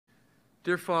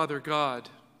Dear Father God,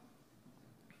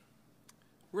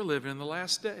 we're living in the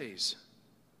last days.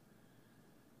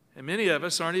 And many of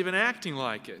us aren't even acting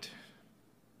like it.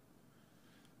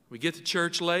 We get to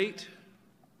church late.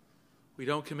 We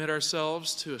don't commit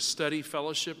ourselves to a study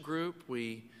fellowship group.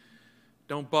 We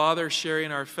don't bother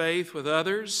sharing our faith with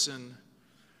others. And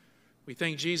we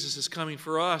think Jesus is coming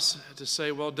for us to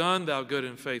say, well done, thou good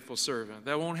and faithful servant.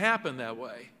 That won't happen that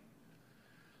way.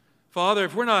 Father,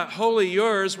 if we're not wholly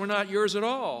yours, we're not yours at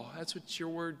all. That's what your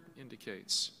word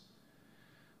indicates.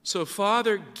 So,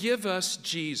 Father, give us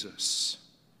Jesus.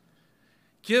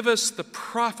 Give us the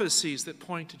prophecies that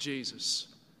point to Jesus.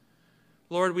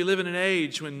 Lord, we live in an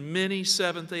age when many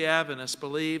Seventh-day Adventists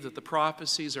believe that the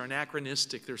prophecies are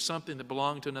anachronistic. They're something that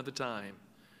belong to another time.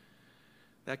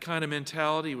 That kind of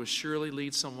mentality will surely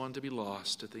lead someone to be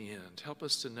lost at the end. Help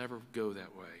us to never go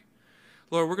that way.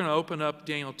 Lord, we're going to open up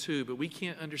Daniel 2, but we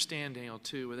can't understand Daniel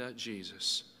 2 without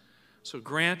Jesus. So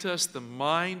grant us the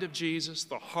mind of Jesus,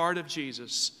 the heart of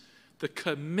Jesus, the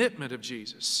commitment of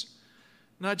Jesus,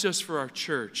 not just for our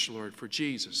church, Lord, for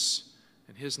Jesus.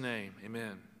 In his name,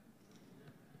 amen.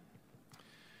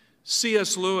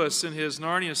 C.S. Lewis, in his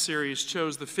Narnia series,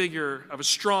 chose the figure of a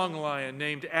strong lion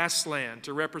named Aslan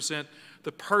to represent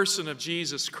the person of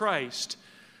Jesus Christ.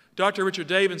 Dr. Richard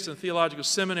Davidson, Theological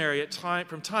Seminary,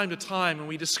 from time to time, when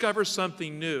we discover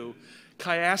something new,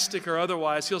 chiastic or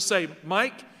otherwise, he'll say,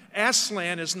 Mike,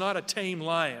 Aslan is not a tame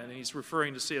lion. And he's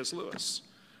referring to C.S. Lewis.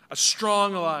 A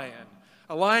strong lion.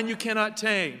 A lion you cannot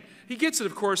tame. He gets it,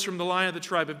 of course, from the Lion of the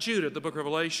tribe of Judah, the book of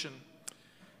Revelation.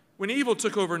 When evil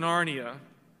took over Narnia,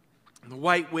 the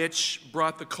White Witch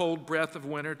brought the cold breath of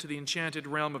winter to the enchanted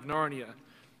realm of Narnia.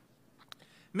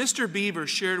 Mr. Beaver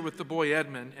shared with the boy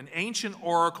Edmund an ancient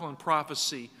oracle and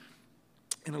prophecy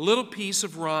in a little piece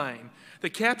of rhyme that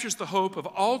captures the hope of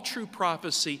all true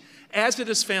prophecy as it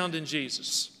is found in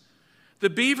Jesus. The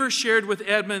Beaver shared with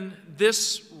Edmund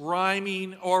this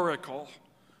rhyming oracle.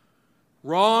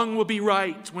 Wrong will be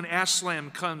right when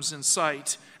Aslan comes in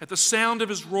sight. At the sound of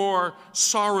his roar,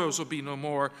 sorrows will be no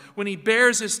more. When he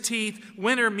bares his teeth,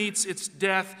 winter meets its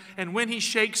death. And when he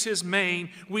shakes his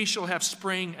mane, we shall have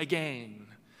spring again.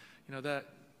 You know, that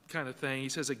kind of thing. He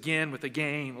says again with a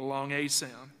gain, a long A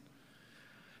sound.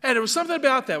 And there was something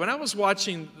about that. When I was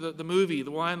watching the movie,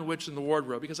 The Lion, the Witch, and the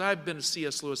Wardrobe, because I've been a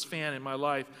C.S. Lewis fan in my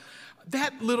life,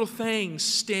 that little thing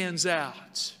stands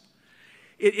out.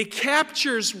 It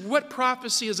captures what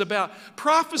prophecy is about.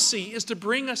 Prophecy is to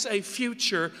bring us a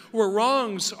future where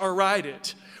wrongs are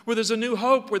righted, where there's a new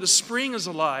hope, where the spring is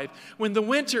alive, when the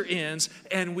winter ends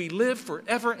and we live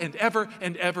forever and ever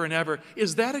and ever and ever.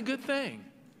 Is that a good thing?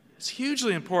 It's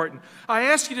hugely important. I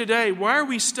ask you today, why are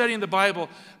we studying the Bible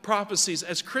prophecies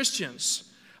as Christians?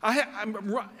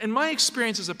 In my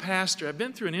experience as a pastor, I've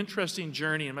been through an interesting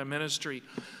journey in my ministry.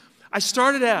 I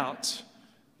started out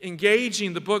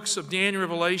engaging the books of Daniel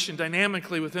and Revelation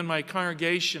dynamically within my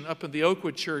congregation up in the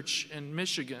Oakwood Church in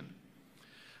Michigan.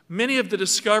 Many of the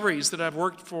discoveries that I've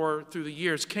worked for through the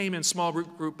years came in small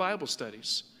group Bible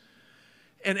studies.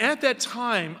 And at that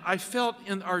time, I felt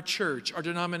in our church, our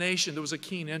denomination, there was a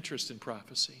keen interest in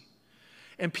prophecy.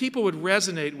 And people would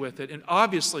resonate with it, and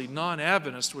obviously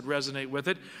non-Adventists would resonate with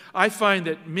it. I find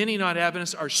that many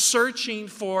non-Adventists are searching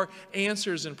for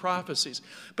answers in prophecies.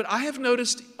 But I have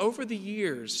noticed over the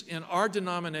years in our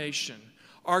denomination,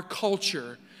 our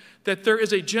culture, that there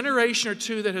is a generation or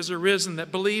two that has arisen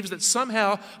that believes that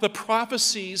somehow the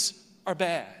prophecies are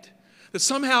bad. That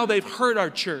somehow they've hurt our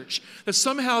church. That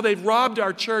somehow they've robbed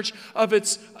our church of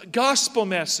its gospel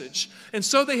message. And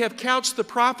so they have couched the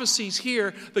prophecies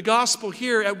here, the gospel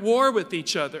here, at war with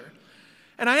each other.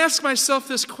 And I ask myself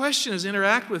this question as I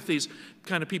interact with these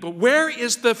kind of people. Where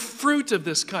is the fruit of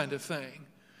this kind of thing?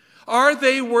 Are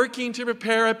they working to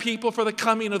prepare a people for the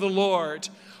coming of the Lord?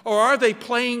 Or are they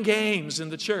playing games in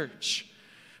the church?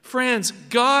 Friends,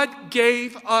 God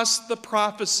gave us the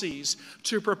prophecies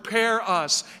to prepare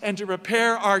us and to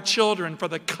prepare our children for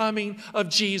the coming of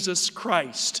Jesus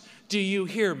Christ. Do you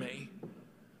hear me?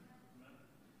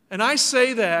 And I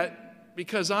say that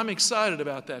because I'm excited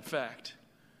about that fact.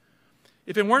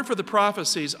 If it weren't for the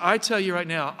prophecies, I tell you right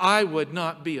now, I would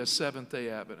not be a Seventh-day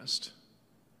Adventist.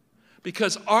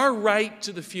 Because our right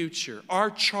to the future,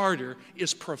 our charter,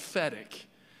 is prophetic.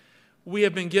 We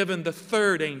have been given the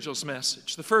third angel's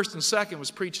message. The first and second was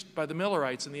preached by the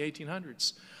Millerites in the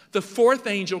 1800s. The fourth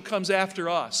angel comes after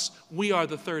us. We are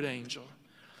the third angel.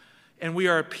 And we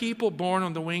are a people born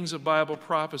on the wings of Bible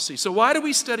prophecy. So why do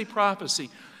we study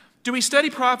prophecy? Do we study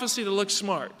prophecy to look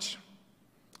smart?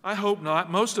 I hope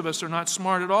not. Most of us are not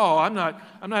smart at all. I'm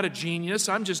not a genius.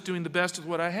 I'm just doing the best with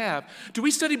what I have. Do we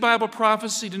study Bible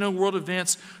prophecy to know world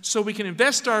events so we can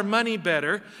invest our money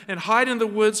better and hide in the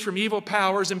woods from evil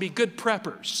powers and be good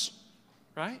preppers?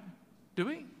 Right? Do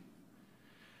we?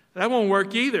 That won't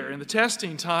work either. In the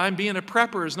testing time, being a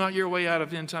prepper is not your way out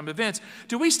of end-time events.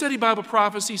 Do we study Bible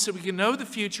prophecy so we can know the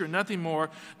future and nothing more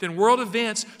than world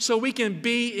events so we can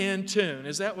be in tune?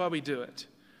 Is that why we do it?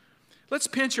 Let's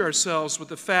pinch ourselves with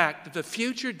the fact that the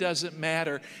future doesn't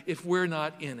matter if we're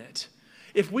not in it.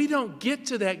 If we don't get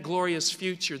to that glorious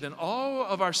future, then all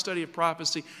of our study of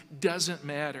prophecy doesn't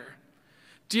matter.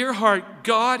 Dear heart,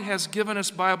 God has given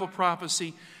us Bible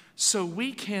prophecy so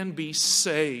we can be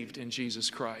saved in Jesus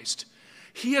Christ.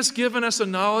 He has given us a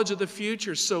knowledge of the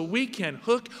future so we can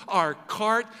hook our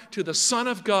cart to the Son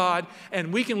of God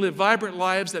and we can live vibrant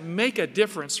lives that make a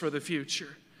difference for the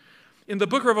future. In the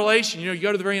book of Revelation, you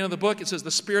go to the very end of the book, it says,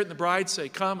 the Spirit and the bride say,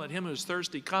 come, let him who is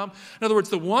thirsty come. In other words,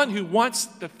 the one who wants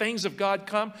the things of God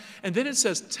come. And then it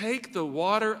says, take the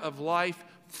water of life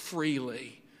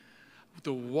freely.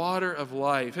 The water of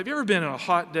life. Have you ever been on a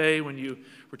hot day when you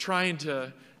were trying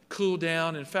to cool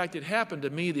down? In fact, it happened to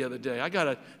me the other day. I got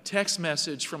a text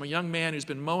message from a young man who's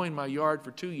been mowing my yard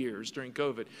for 2 years during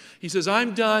COVID. He says,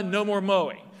 I'm done, no more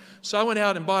mowing. So I went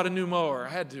out and bought a new mower. I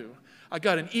had to. I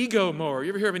got an Ego mower. You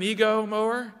ever hear of an Ego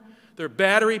mower? They're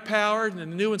battery powered, and the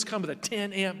new ones come with a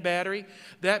 10-amp battery.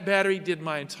 That battery did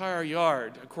my entire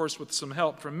yard, of course, with some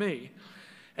help from me.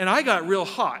 And I got real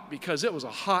hot because it was a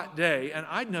hot day, and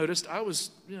I noticed I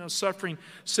was, suffering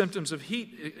symptoms of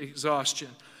heat exhaustion.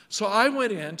 So I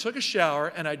went in, took a shower,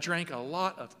 and I drank a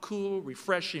lot of cool,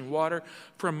 refreshing water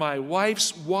from my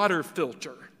wife's water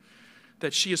filter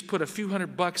that she has put a few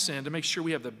 $100 in to make sure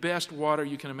we have the best water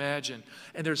you can imagine.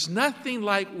 And there's nothing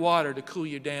like water to cool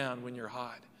you down when you're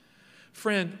hot.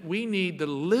 Friend, we need the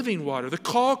living water. The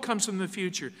call comes from the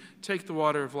future. Take the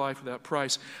water of life without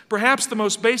price. Perhaps the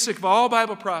most basic of all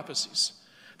Bible prophecies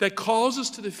that calls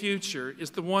us to the future is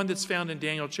the one that's found in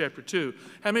Daniel chapter 2.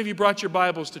 How many of you brought your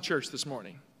Bibles to church this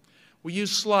morning? We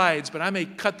use slides, but I may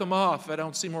cut them off if I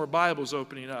don't see more Bibles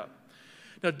opening up.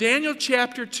 Now, Daniel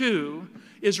chapter 2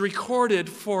 is recorded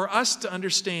for us to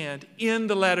understand in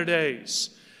the latter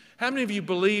days. How many of you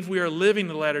believe we are living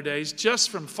the latter days just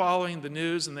from following the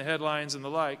news and the headlines and the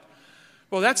like?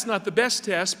 Well, that's not the best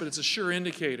test, but it's a sure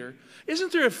indicator.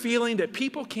 Isn't there a feeling that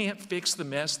people can't fix the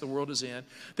mess the world is in?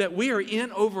 That we are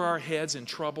in over our heads in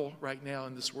trouble right now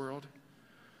in this world?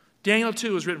 Daniel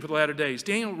 2 is written for the latter days.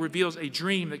 Daniel reveals a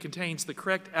dream that contains the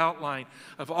correct outline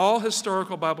of all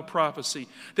historical Bible prophecy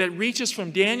that reaches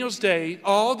from Daniel's day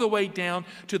all the way down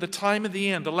to the time of the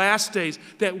end, the last days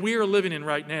that we are living in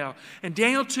right now. And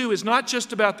Daniel 2 is not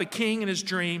just about the king and his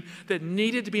dream that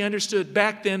needed to be understood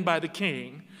back then by the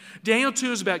king. Daniel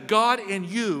 2 is about God and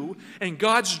you and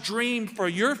God's dream for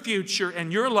your future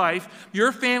and your life,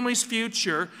 your family's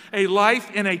future, a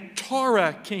life in a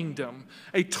Torah kingdom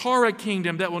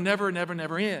that will never, never,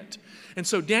 never end. And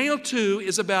so Daniel 2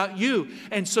 is about you.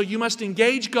 And so you must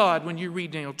engage God when you read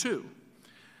Daniel 2.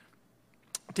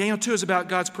 Daniel 2 is about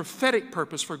God's prophetic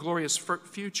purpose for a glorious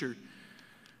future.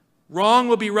 Wrong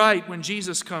will be right when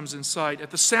Jesus comes in sight.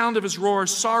 At the sound of his roar,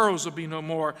 sorrows will be no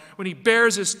more. When he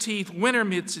bares his teeth, winter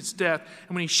meets its death.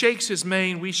 And when he shakes his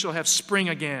mane, we shall have spring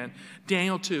again.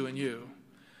 Daniel 2 and you.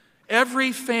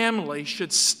 Every family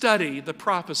should study the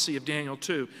prophecy of Daniel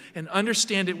 2 and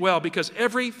understand it well, because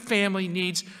every family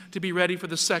needs to be ready for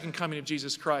the second coming of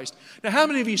Jesus Christ. Now, how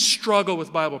many of you struggle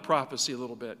with Bible prophecy a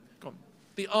little bit?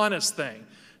 The honest thing.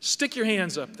 Stick your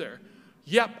hands up there.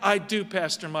 Yep, I do,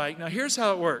 Pastor Mike. Now, here's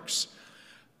how it works.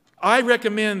 I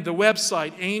recommend the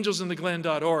website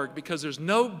angelsintheglen.org because there's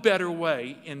no better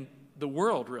way in the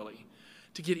world, really,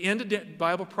 to get into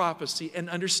Bible prophecy and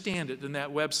understand it than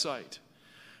that website.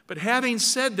 But having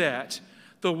said that,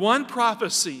 the one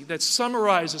prophecy that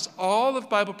summarizes all of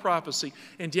Bible prophecy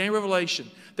in Daniel Revelation,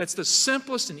 that's the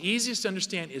simplest and easiest to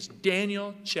understand, is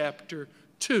Daniel chapter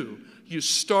 2. You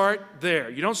start there.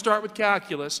 You don't start with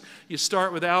calculus. You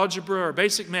start with algebra or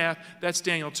basic math. That's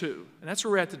Daniel 2. And that's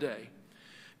where we're at today.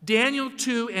 Daniel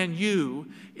 2 and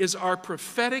you is our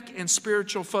prophetic and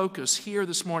spiritual focus here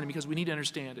this morning because we need to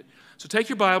understand it. So take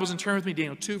your Bibles and turn with me to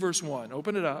Daniel 2 verse 1.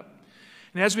 Open it up.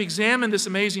 And as we examine this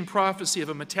amazing prophecy of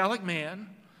a metallic man,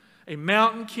 a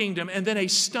mountain kingdom, and then a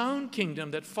stone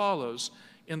kingdom that follows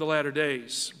in the latter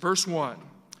days. Verse 1.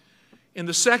 In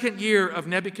the second year of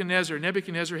Nebuchadnezzar,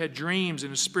 Nebuchadnezzar had dreams and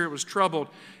his spirit was troubled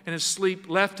and his sleep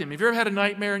left him. Have you ever had a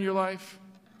nightmare in your life?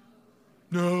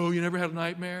 No, you never had a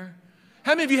nightmare?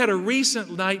 How many of you had a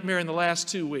recent nightmare in the last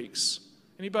 2 weeks?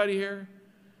 Anybody here?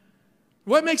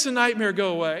 What makes a nightmare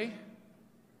go away?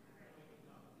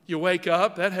 You wake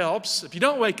up, that helps. If you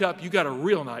don't wake up, you got a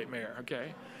real nightmare,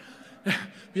 okay?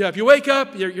 Yeah, if you wake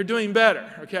up, you're doing better,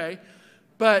 okay?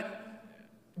 But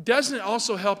doesn't it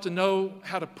also help to know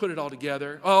how to put it all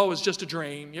together? Oh, it was just a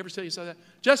dream. You ever say that?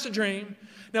 Just a dream.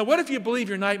 Now, what if you believe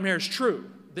your nightmare is true?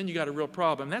 Then you got a real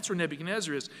problem. That's where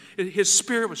Nebuchadnezzar is. His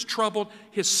spirit was troubled.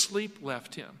 His sleep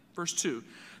left him. Verse 2.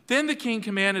 Then the king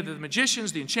commanded that the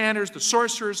magicians, the enchanters, the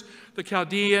sorcerers, the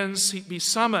Chaldeans be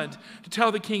summoned to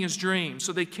tell the king his dream.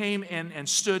 So they came and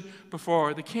stood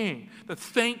before the king, the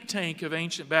think tank of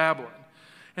ancient Babylon.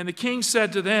 And the king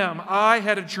said to them, I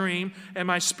had a dream, and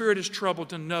my spirit is troubled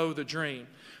to know the dream.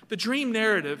 The dream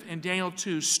narrative in Daniel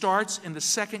 2 starts in the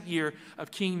second year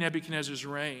of King Nebuchadnezzar's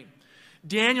reign.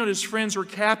 Daniel and his friends were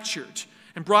captured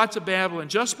and brought to Babylon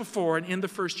just before and in the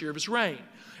first year of his reign.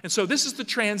 And so this is the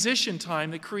transition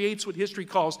time that creates what history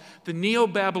calls the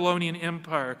Neo-Babylonian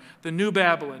Empire, the New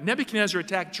Babylon. Nebuchadnezzar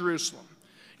attacked Jerusalem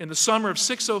in the summer of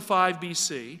 605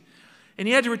 BC, and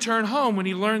he had to return home when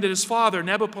he learned that his father,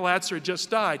 Nebuchadnezzar, had just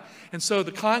died. And so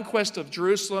the conquest of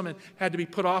Jerusalem had to be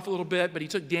put off a little bit, but he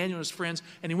took Daniel and his friends,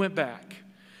 and he went back.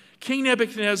 King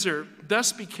Nebuchadnezzar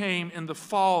thus became, in the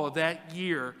fall of that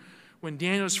year, when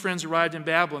Daniel and his friends arrived in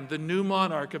Babylon, the new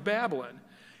monarch of Babylon.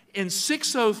 In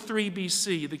 603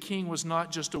 BC, the king was not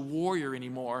just a warrior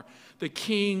anymore. The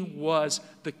king was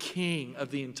the king of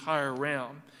the entire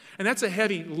realm. And that's a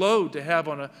heavy load to have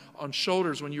on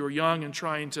shoulders when you were young and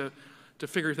trying to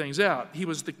figure things out. He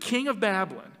was the king of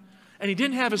Babylon, and he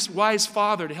didn't have his wise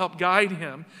father to help guide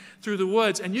him through the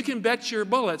woods. And you can bet your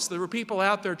bullets there were people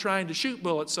out there trying to shoot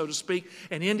bullets, so to speak,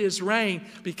 and end his reign,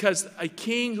 because a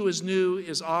king who is new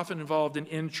is often involved in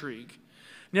intrigue.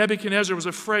 Nebuchadnezzar was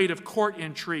afraid of court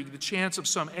intrigue, the chance of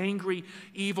some angry,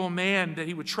 evil man that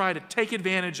he would try to take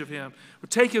advantage of him,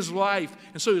 would take his life.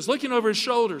 And so he was looking over his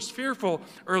shoulders, fearful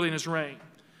early in his reign.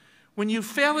 When you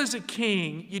fail as a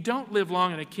king, you don't live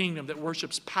long in a kingdom that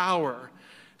worships power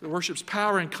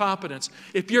and competence.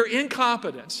 If you're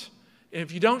incompetent, and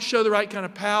if you don't show the right kind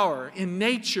of power, in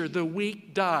nature, the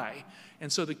weak die. And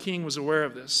so the king was aware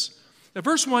of this. Now,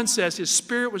 verse 1 says, his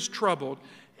spirit was troubled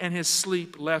and his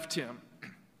sleep left him.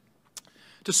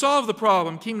 To solve the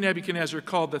problem, King Nebuchadnezzar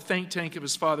called the think tank of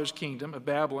his father's kingdom, of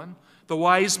Babylon, the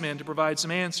wise men, to provide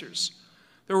some answers.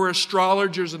 There were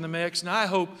astrologers in the mix, and I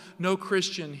hope no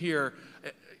Christian here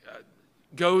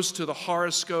goes to the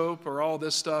horoscope or all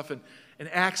this stuff and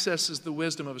accesses the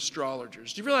wisdom of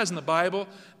astrologers. Do you realize in the Bible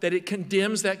that it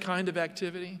condemns that kind of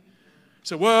activity?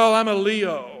 So, well, I'm a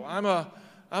Leo,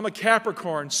 I'm a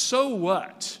Capricorn, so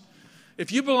what?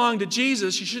 If you belong to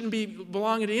Jesus, you shouldn't be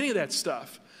belonging to any of that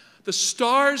stuff. The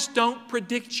stars don't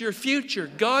predict your future.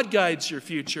 God guides your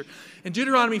future. In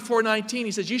Deuteronomy 4:19,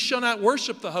 he says, you shall not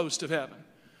worship the host of heaven.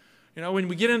 You know, when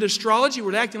we get into astrology,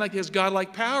 we're acting like he has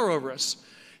godlike power over us.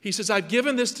 He says, I've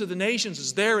given this to the nations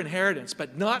as their inheritance,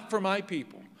 but not for my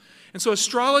people. And so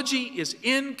astrology is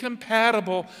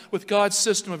incompatible with God's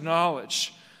system of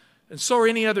knowledge. And so are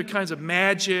any other kinds of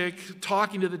magic,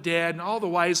 talking to the dead, and all the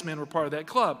wise men were part of that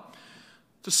club.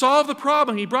 To solve the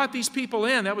problem, he brought these people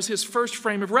in. That was his first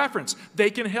frame of reference.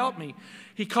 They can help me.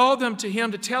 He called them to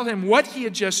him to tell him what he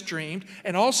had just dreamed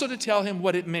and also to tell him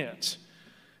what it meant.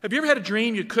 Have you ever had a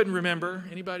dream you couldn't remember?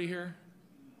 Anybody here?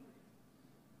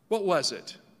 What was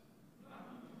it?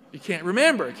 You can't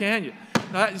remember, can you?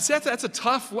 That's a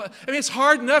tough one. I mean, it's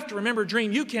hard enough to remember a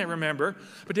dream you can't remember,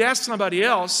 but to ask somebody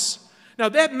else. Now,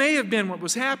 that may have been what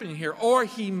was happening here, or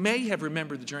he may have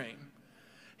remembered the dream.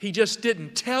 He just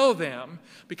didn't tell them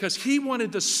because he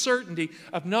wanted the certainty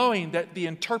of knowing that the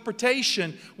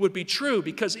interpretation would be true.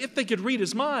 Because if they could read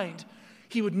his mind,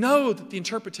 he would know that the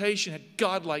interpretation had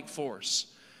godlike force.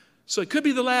 So it could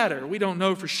be the latter. We don't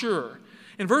know for sure.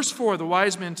 In verse 4, the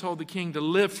wise men told the king to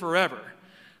live forever.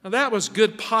 Now that was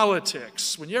good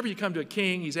politics. Whenever you come to a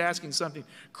king, he's asking something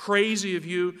crazy of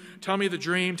you. Tell me the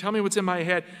dream. Tell me what's in my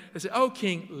head. They say, oh,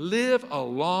 king, live a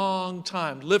long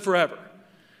time. Live forever.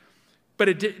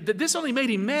 But this only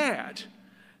made him mad.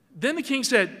 Then the king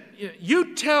said,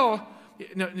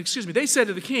 they said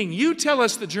to the king, you tell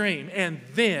us the dream, and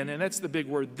then, and that's the big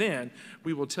word, then,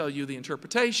 we will tell you the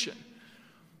interpretation.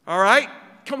 All right?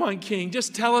 Come on, king,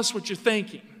 just tell us what you're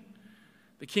thinking.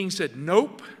 The king said,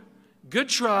 nope, good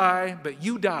try, but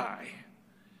you die.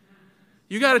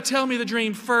 You got to tell me the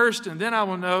dream first, and then I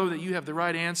will know that you have the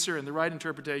right answer, and the right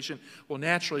interpretation will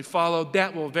naturally follow.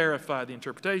 That will verify the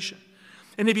interpretation.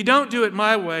 And if you don't do it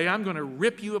my way, I'm going to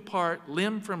rip you apart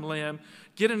limb from limb,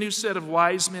 get a new set of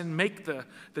wise men, make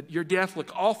your death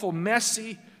look awful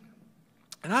messy,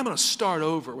 and I'm going to start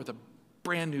over with a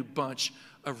brand new bunch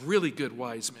of really good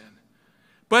wise men.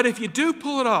 But if you do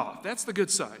pull it off, that's the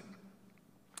good side,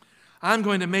 I'm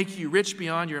going to make you rich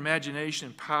beyond your imagination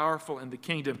and powerful in the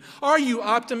kingdom. Are you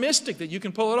optimistic that you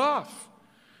can pull it off?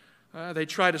 They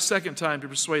tried a second time to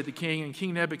persuade the king, and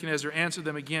King Nebuchadnezzar answered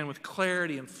them again with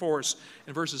clarity and force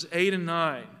in verses 8 and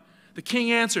 9. The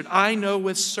king answered, I know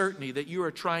with certainty that you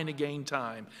are trying to gain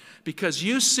time, because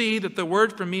you see that the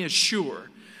word from me is sure,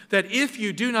 that if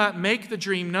you do not make the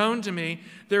dream known to me,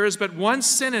 there is but one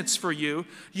sentence for you.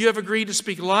 You have agreed to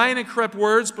speak lying and corrupt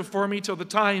words before me till the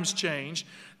times change.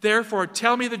 Therefore,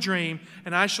 tell me the dream,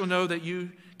 and I shall know that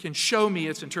you can show me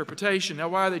its interpretation. Now,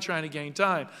 why are they trying to gain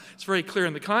time? It's very clear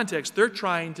in the context. They're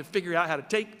trying to figure out how to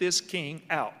take this king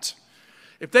out.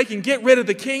 If they can get rid of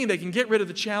the king, they can get rid of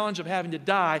the challenge of having to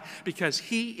die because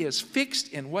he is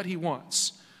fixed in what he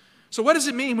wants. So what does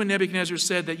it mean when Nebuchadnezzar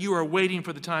said that you are waiting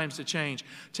for the times to change?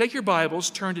 Take your Bibles,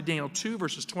 turn to Daniel 2,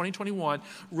 verses 20-21.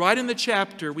 Right in the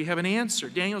chapter, we have an answer.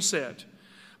 Daniel said,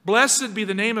 Blessed be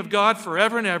the name of God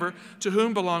forever and ever, to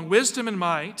whom belong wisdom and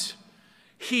might.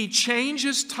 He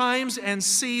changes times and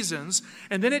seasons,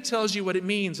 and then it tells you what it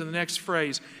means in the next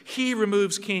phrase. He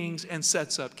removes kings and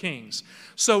sets up kings.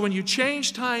 So when you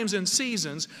change times and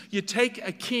seasons, you take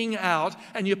a king out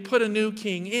and you put a new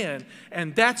king in,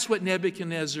 and that's what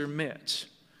Nebuchadnezzar meant.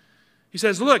 He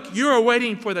says, look, you are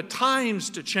waiting for the times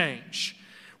to change.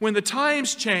 When the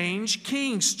times change,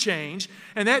 kings change,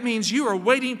 and that means you are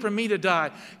waiting for me to die.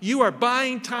 You are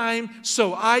buying time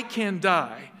so I can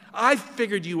die. I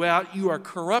figured you out. You are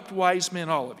corrupt wise men,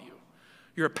 all of you.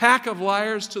 You're a pack of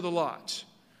liars to the lot.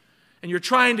 And you're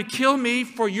trying to kill me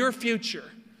for your future.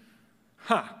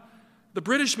 The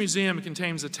British Museum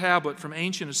contains a tablet from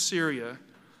ancient Assyria,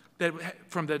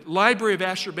 from the library of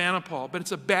Ashurbanipal, but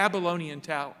it's a Babylonian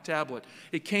tablet.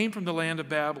 It came from the land of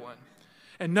Babylon.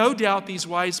 And no doubt these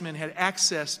wise men had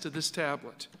access to this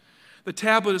tablet. The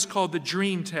tablet is called the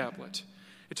Dream Tablet.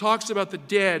 It talks about the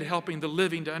dead helping the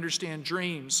living to understand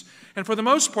dreams. And for the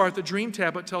most part, the Dream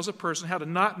Tablet tells a person how to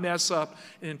not mess up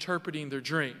in interpreting their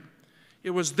dream. It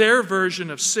was their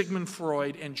version of Sigmund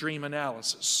Freud and dream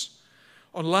analysis.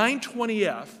 On line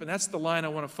 20F, and that's the line I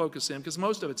want to focus in because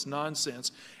most of it's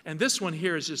nonsense, and this one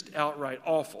here is just outright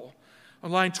awful.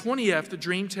 On line 20F, the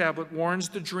Dream Tablet warns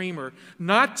the dreamer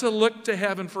not to look to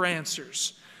heaven for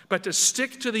answers, but to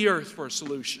stick to the earth for a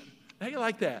solution. How do you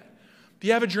like that? If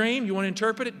you have a dream, you want to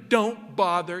interpret it, don't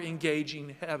bother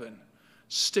engaging heaven.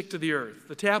 Stick to the earth.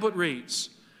 The tablet reads,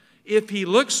 if he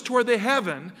looks toward the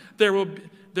heaven, there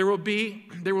will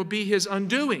be his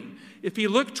undoing. If he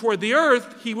look toward the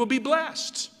earth, he will be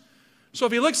blessed. So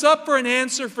if he looks up for an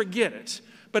answer, forget it.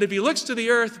 But if he looks to the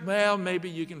earth, well, maybe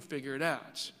you can figure it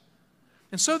out.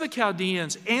 And so the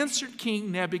Chaldeans answered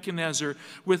King Nebuchadnezzar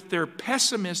with their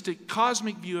pessimistic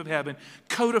cosmic view of heaven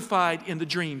codified in the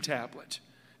Dream Tablet.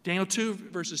 Daniel 2,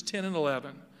 verses 10 and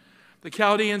 11. The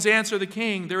Chaldeans answer the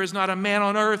king, there is not a man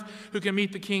on earth who can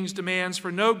meet the king's demands,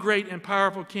 for no great and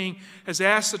powerful king has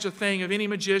asked such a thing of any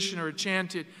magician or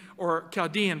enchanted or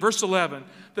Chaldean. Verse 11,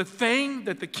 the thing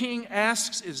that the king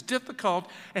asks is difficult,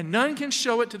 and none can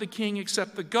show it to the king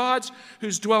except the gods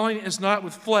whose dwelling is not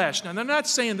with flesh. Now, they're not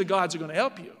saying the gods are going to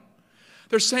help you.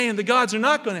 They're saying the gods are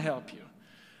not going to help you.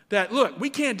 That, look, we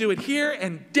can't do it here,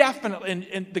 and definitely,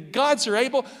 and the gods are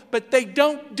able, but they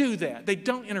don't do that. They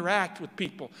don't interact with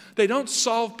people. They don't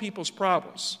solve people's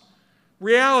problems.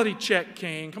 Reality check,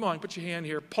 king. Come on, put your hand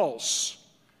here. Pulse.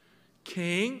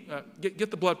 King, get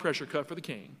the blood pressure cut for the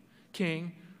king.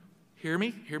 King, hear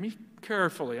me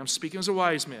carefully. I'm speaking as a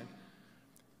wise man.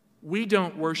 We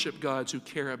don't worship gods who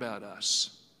care about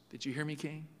us. Did you hear me,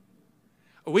 king?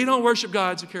 We don't worship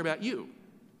gods who care about you.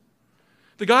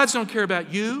 The gods don't care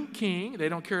about you, king. They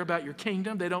don't care about your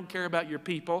kingdom. They don't care about your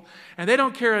people. And they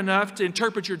don't care enough to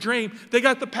interpret your dream. They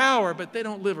got the power, but they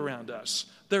don't live around us.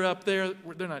 They're up there.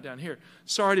 They're not down here.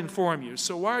 Sorry to inform you.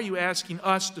 So why are you asking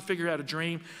us to figure out a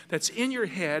dream that's in your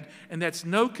head and that's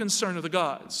no concern of the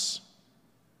gods?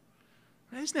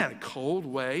 Isn't that a cold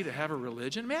way to have a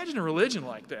religion? Imagine a religion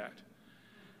like that.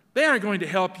 They aren't going to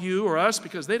help you or us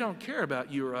because they don't care about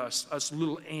you or us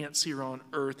little ants here on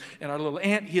earth and our little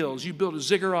ant hills. You build a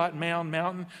ziggurat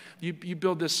mountain. You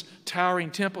build this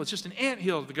towering temple. It's just an ant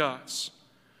hill to the gods.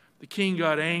 The king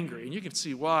got angry, and you can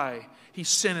see why. He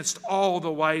sentenced all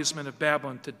the wise men of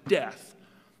Babylon to death.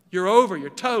 You're over. You're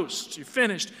toast. You're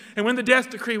finished. And when the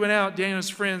death decree went out, Daniel's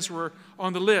friends were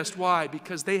on the list. Why?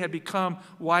 Because they had become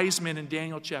wise men in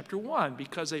Daniel chapter 1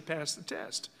 because they passed the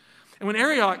test. And when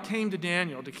Arioch came to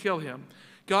Daniel to kill him,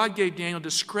 God gave Daniel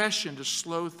discretion to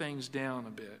slow things down a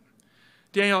bit.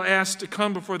 Daniel asked to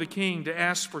come before the king to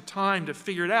ask for time to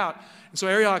figure it out. And so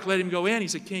Arioch let him go in. He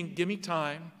said, King, give me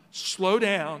time. Slow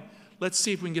down. Let's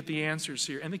see if we can get the answers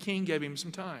here. And the king gave him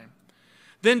some time.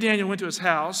 Then Daniel went to his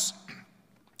house,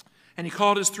 And he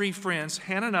called his 3 friends,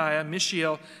 Hananiah,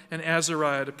 Mishael, and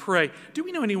Azariah, to pray. Do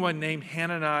we know anyone named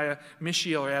Hananiah,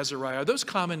 Mishael, or Azariah? Are those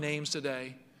common names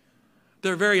today?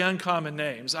 They're very uncommon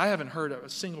names. I haven't heard of a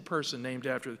single person named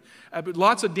after them.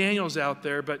 Lots of Daniels out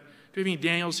there, but do we have any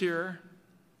Daniels here?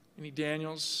 Any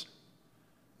Daniels?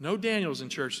 No Daniels in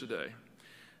church today.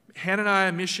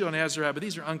 Hananiah, Mishael, and Azariah, but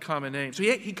these are uncommon names. So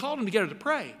he called them together to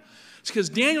pray. It's because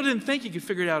Daniel didn't think he could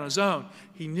figure it out on his own.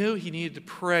 He knew he needed to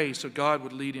pray so God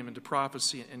would lead him into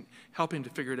prophecy and help him to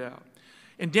figure it out.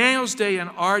 In Daniel's day and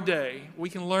our day, we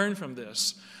can learn from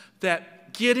this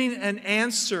that getting an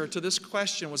answer to this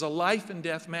question was a life and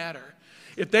death matter.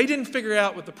 If they didn't figure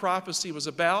out what the prophecy was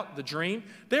about, the dream,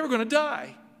 they were going to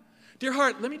die. Dear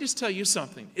heart, let me just tell you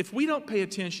something. If we don't pay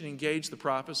attention and engage the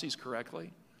prophecies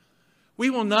correctly, we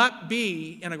will not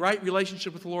be in a right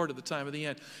relationship with the Lord at the time of the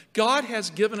end. God has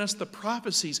given us the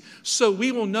prophecies so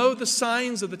we will know the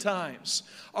signs of the times.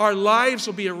 Our lives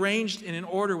will be arranged and in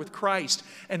order with Christ,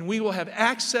 and we will have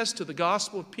access to the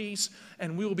gospel of peace,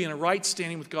 and we will be in a right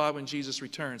standing with God when Jesus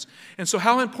returns. And so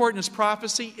how important is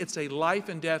prophecy? It's a life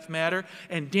and death matter,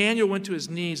 and Daniel went to his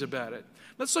knees about it.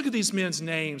 Let's look at these men's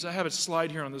names. I have a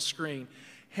slide here on the screen.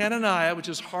 Hananiah, which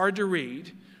is hard to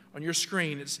read on your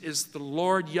screen, is the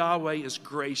Lord Yahweh is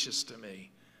gracious to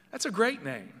me. That's a great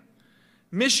name.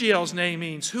 Mishael's name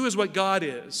means who is what God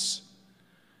is.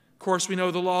 Of course, we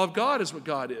know the law of God is what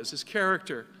God is, his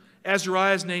character.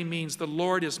 Azariah's name means the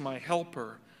Lord is my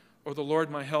helper, or the Lord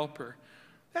my helper.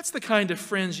 That's the kind of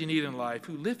friends you need in life,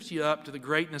 who lift you up to the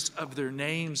greatness of their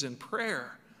names in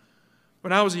prayer.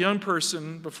 When I was a young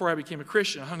person, before I became a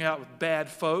Christian, I hung out with bad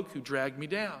folk who dragged me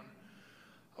down.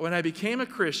 When I became a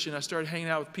Christian, I started hanging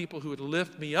out with people who would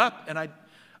lift me up, and I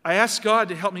asked God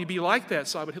to help me be like that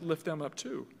so I would lift them up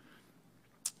too.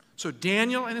 So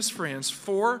Daniel and his friends,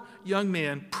 4 young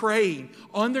men, praying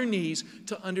on their knees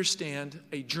to understand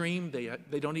a dream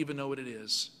they don't even know what it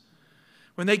is.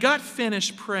 When they got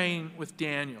finished praying with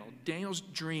Daniel, Daniel's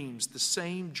dreams, the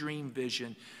same dream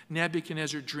vision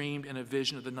Nebuchadnezzar dreamed in a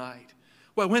vision of the night.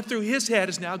 What went through his head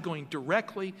is now going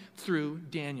directly through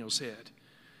Daniel's head.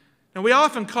 Now, we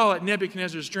often call it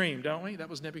Nebuchadnezzar's dream, don't we? That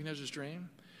was Nebuchadnezzar's dream.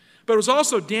 But it was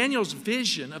also Daniel's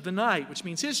vision of the night, which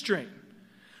means his dream.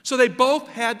 So they both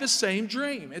had the same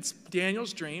dream. It's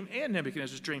Daniel's dream and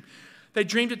Nebuchadnezzar's dream. They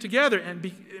dreamed it together. And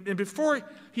before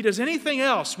he does anything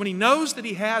else, when he knows that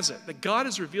he has it, that God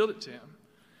has revealed it to him,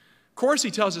 of course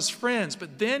he tells his friends,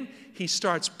 but then he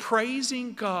starts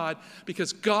praising God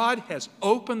because God has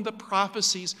opened the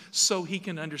prophecies so he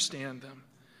can understand them.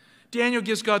 Daniel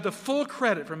gives God the full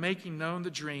credit for making known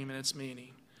the dream and its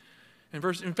meaning.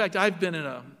 In fact, I've been in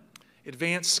an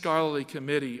advanced scholarly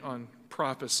committee on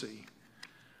prophecy.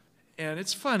 And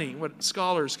it's funny what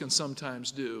scholars can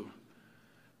sometimes do.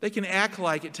 They can act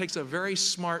like it takes a very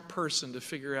smart person to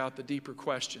figure out the deeper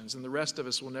questions, and the rest of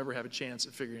us will never have a chance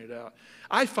at figuring it out.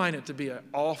 I find it to be an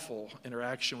awful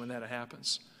interaction when that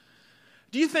happens.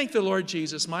 Do you think the Lord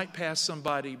Jesus might pass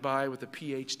somebody by with a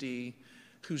PhD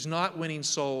who's not winning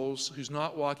souls, who's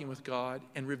not walking with God,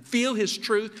 and reveal his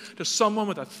truth to someone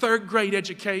with a 3rd-grade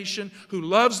education who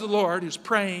loves the Lord, who's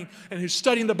praying, and who's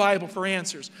studying the Bible for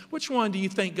answers? Which one do you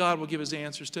think God will give his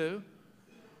answers to?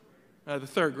 The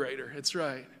 3rd grader. It's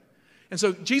right. And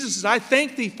so Jesus says, I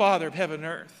thank thee, Father of heaven and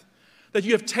earth, that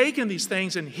you have taken these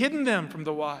things and hidden them from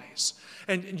the wise,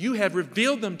 and you have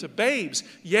revealed them to babes.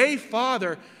 Yea,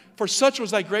 Father, for such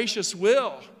was thy gracious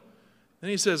will. Then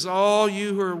he says, all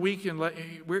you who are weak and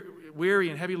weary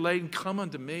and heavy laden, come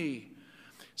unto me.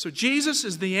 So Jesus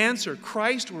is the answer.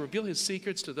 Christ will reveal his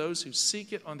secrets to those who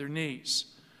seek it on their knees.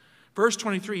 Verse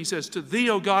 23, he says, to thee,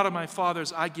 O God of my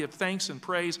fathers, I give thanks and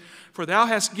praise, for thou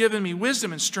hast given me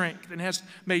wisdom and strength, and hast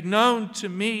made known to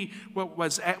me what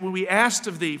we asked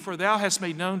of thee, for thou hast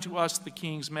made known to us the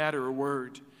king's matter or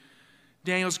word.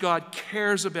 Daniel's God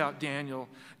cares about Daniel.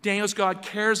 Daniel's God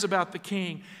cares about the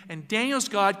king. And Daniel's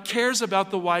God cares about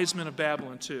the wise men of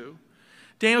Babylon too.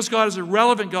 Daniel's God is a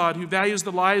relevant God who values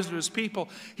the lives of his people.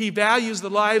 He values the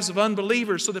lives of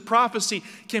unbelievers so that prophecy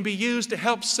can be used to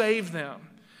help save them.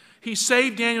 He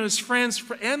saved Daniel and his friends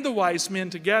and the wise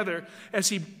men together as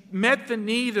he met the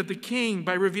need of the king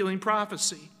by revealing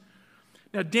prophecy.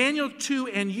 Now, Daniel 2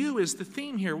 and you is the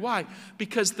theme here. Why?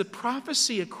 Because the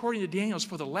prophecy, according to Daniel, is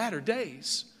for the latter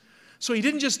days. So he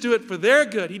didn't just do it for their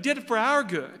good. He did it for our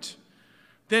good.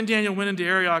 Then Daniel went into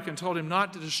Arioch and told him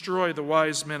not to destroy the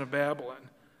wise men of Babylon.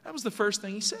 That was the first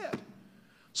thing he said.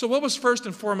 So what was first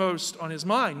and foremost on his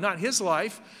mind? Not his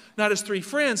life, not his 3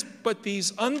 friends, but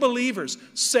these unbelievers.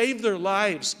 Save their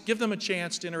lives. Give them a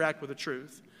chance to interact with the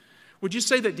truth. Would you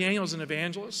say that Daniel is an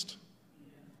evangelist?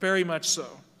 Very much so.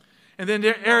 And then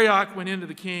Arioch went into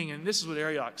the king, and this is what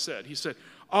Arioch said. He said,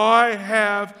 I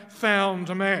have found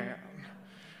a man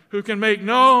who can make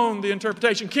known the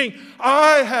interpretation. King,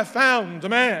 I have found a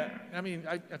man. I mean,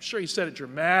 I'm sure he said it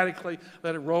dramatically,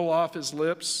 let it roll off his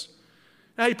lips.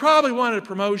 Now, he probably wanted a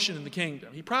promotion in the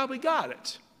kingdom. He probably got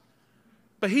it.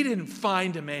 But he didn't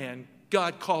find a man.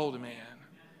 God called a man.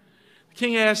 The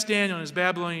king asked Daniel in his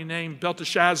Babylonian name,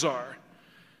 Belteshazzar,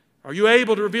 are you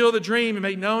able to reveal the dream and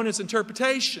make known its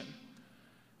interpretation?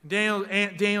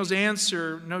 Daniel's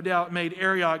answer, no doubt, made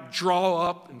Arioch draw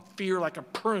up and fear like a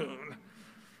prune.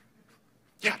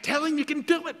 Yeah, tell him you can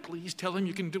do it, please. Tell him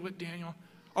you can do it, Daniel.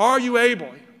 Are you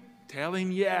able? Tell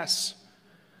him yes.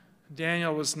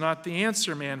 Daniel was not the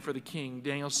answer man for the king.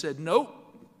 Daniel said, nope,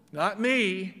 not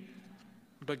me,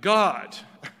 but God.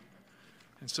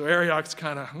 And so Arioch's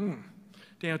kind of,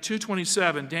 Daniel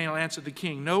 2:27, Daniel answered the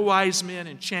king, no wise men,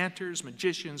 enchanters,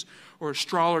 magicians, or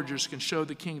astrologers can show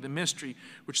the king the mystery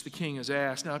which the king has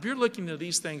asked. Now, if you're looking at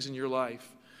these things in your life,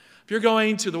 if you're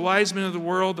going to the wise men of the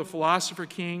world, the philosopher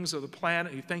kings of the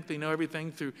planet who think they know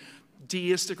everything through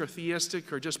deistic or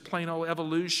theistic or just plain old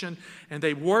evolution, and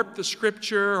they warp the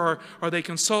scripture, or they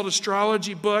consult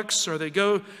astrology books, or they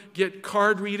go get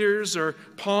card readers or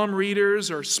palm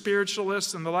readers or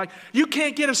spiritualists and the like, you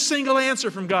can't get a single answer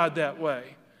from God that way.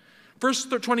 Verse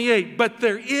 28, but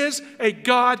there is a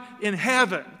God in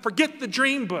heaven. Forget the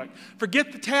dream book.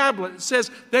 Forget the tablet. It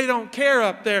says they don't care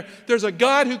up there. There's a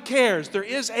God who cares. There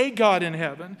is a God in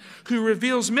heaven who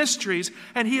reveals mysteries,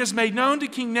 and he has made known to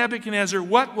King Nebuchadnezzar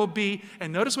what will be,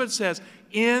 and notice what it says,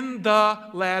 in the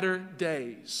latter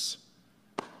days.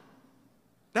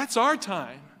 That's our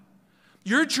time.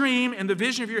 Your dream and the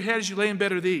vision of your head as you lay in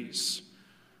bed are these.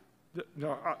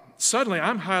 Suddenly,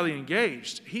 I'm highly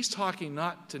engaged. He's talking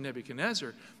not to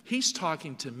Nebuchadnezzar. He's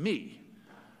talking to me.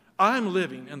 I'm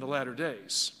living in the latter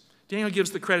days. Daniel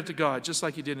gives the credit to God, just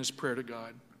like he did in his prayer to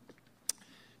God.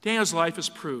 Daniel's life is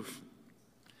proof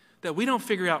that we don't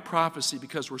figure out prophecy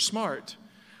because we're smart,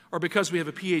 or because we have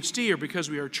a PhD, or because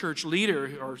we are a church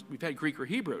leader, or we've had Greek or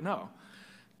Hebrew. No.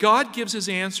 God gives his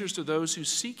answers to those who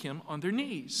seek him on their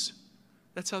knees.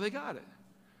 That's how they got it.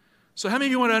 So how many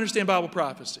of you want to understand Bible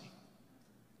prophecy?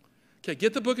 Okay,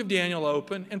 get the book of Daniel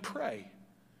open and pray.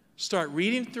 Start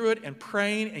reading through it and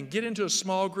praying, and get into a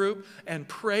small group and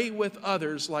pray with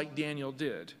others like Daniel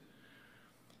did.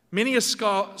 Many a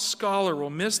scholar will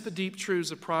miss the deep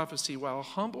truths of prophecy, while a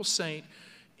humble saint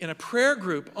in a prayer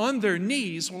group on their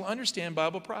knees will understand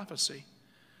Bible prophecy.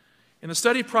 In the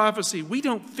study of prophecy, we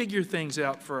don't figure things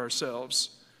out for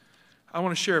ourselves. I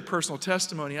want to share a personal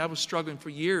testimony. I was struggling for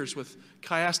years with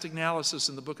chiastic analysis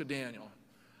in the book of Daniel.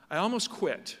 I almost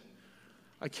quit.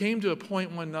 I came to a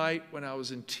point one night when I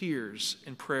was in tears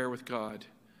in prayer with God.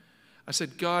 I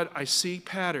said, God, I see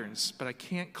patterns, but I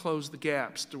can't close the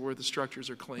gaps to where the structures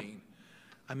are clean.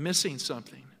 I'm missing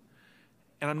something,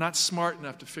 and I'm not smart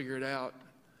enough to figure it out.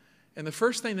 And the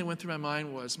first thing that went through my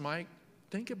mind was, Mike,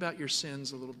 think about your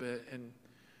sins a little bit and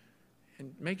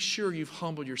make sure you've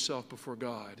humbled yourself before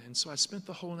God. And so I spent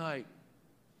the whole night,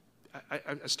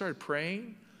 I started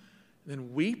praying, and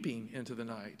then weeping into the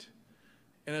night.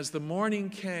 And as the morning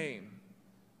came,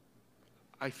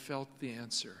 I felt the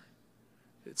answer.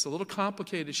 It's a little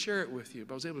complicated to share it with you,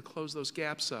 but I was able to close those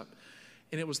gaps up.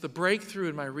 And it was the breakthrough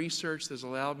in my research that has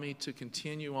allowed me to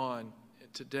continue on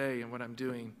today and what I'm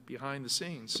doing behind the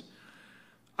scenes.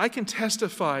 I can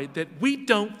testify that we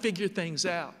don't figure things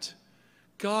out.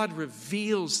 God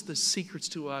reveals the secrets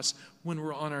to us when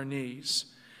we're on our knees.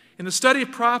 In the study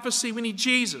of prophecy, we need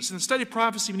Jesus. In the study of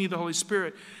prophecy, we need the Holy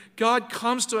Spirit. God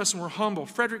comes to us when we're humble.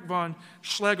 Frederick von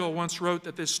Schlegel once wrote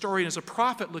that this historian is a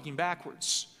prophet looking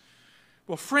backwards.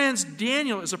 Well, friends,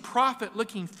 Daniel is a prophet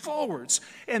looking forwards,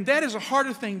 and that is a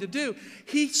harder thing to do.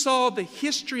 He saw the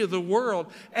history of the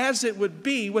world as it would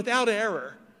be without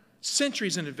error,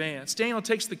 centuries in advance. Daniel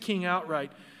takes the king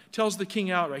outright, tells the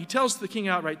king outright. He tells the king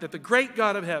outright that the great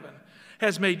God of heaven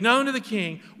has made known to the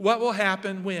king what will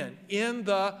happen when? In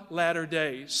the latter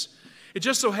days. It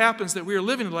just so happens that we are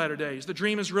living in the latter days. The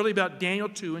dream is really about Daniel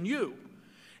 2 and you.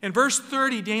 In verse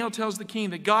 30, Daniel tells the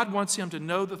king that God wants him to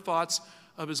know the thoughts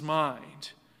of his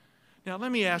mind. Now,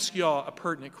 let me ask y'all a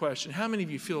pertinent question. How many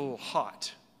of you feel a little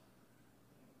hot?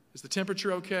 Is the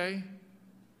temperature okay?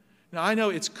 Now, I know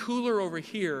it's cooler over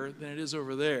here than it is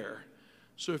over there.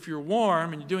 So if you're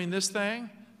warm and you're doing this thing,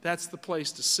 that's the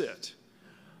place to sit.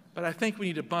 But I think we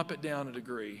need to bump it down a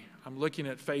degree. I'm looking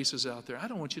at faces out there. I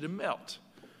don't want you to melt.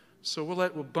 So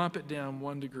we'll bump it down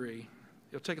 1 degree.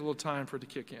 It'll take a little time for it to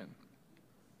kick in.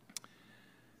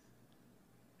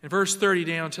 In verse 30,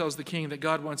 Daniel tells the king that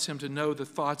God wants him to know the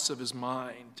thoughts of his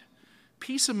mind.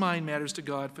 Peace of mind matters to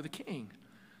God for the king.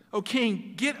 O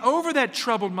king, get over that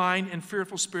troubled mind and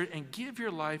fearful spirit and give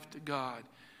your life to God.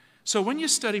 So when you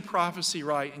study prophecy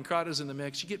right and God is in the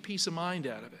mix, you get peace of mind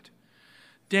out of it.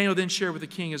 Daniel then shared with the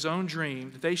king his own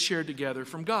dream that they shared together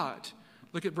from God.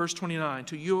 Look at verse 29.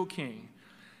 To you, O king,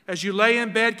 as you lay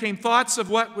in bed came thoughts of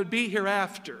what would be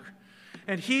hereafter,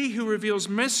 and he who reveals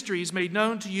mysteries made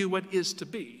known to you what is to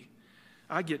be.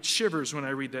 I get shivers when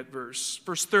I read that verse.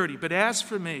 Verse 30, but as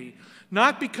for me,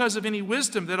 not because of any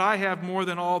wisdom that I have more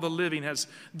than all the living has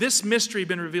this mystery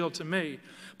been revealed to me,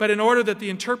 but in order that the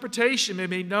interpretation may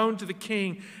be made known to the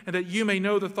king and that you may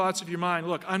know the thoughts of your mind.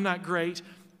 Look, I'm not great.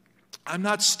 I'm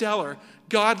not stellar.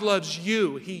 God loves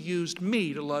you. He used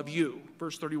me to love you.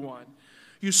 Verse 31.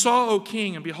 You saw, O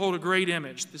king, and behold, a great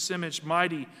image. This image,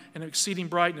 mighty and exceeding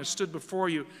brightness, stood before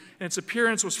you, and its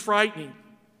appearance was frightening.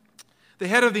 The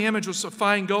head of the image was of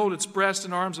fine gold, its breast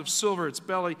and arms of silver, its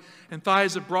belly and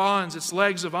thighs of bronze, its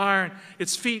legs of iron,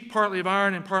 its feet partly of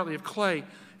iron and partly of clay.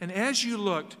 And as you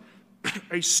looked,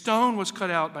 a stone was cut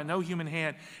out by no human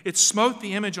hand. It smote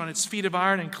the image on its feet of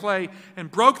iron and clay and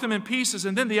broke them in pieces.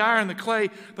 And then the iron, the clay,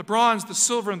 the bronze, the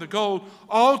silver, and the gold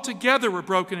all together were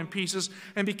broken in pieces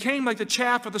and became like the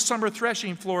chaff of the summer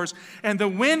threshing floors. And the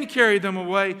wind carried them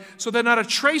away so that not a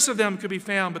trace of them could be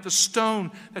found. But the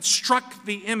stone that struck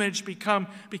the image became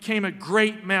a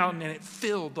great mountain, and it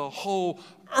filled the whole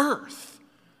earth.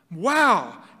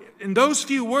 Wow. In those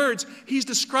few words, he's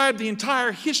described the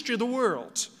entire history of the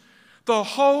world. The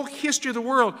whole history of the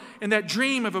world in that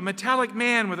dream of a metallic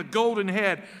man with a golden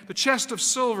head, the chest of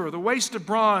silver, the waist of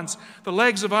bronze, the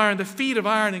legs of iron, the feet of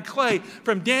iron and clay,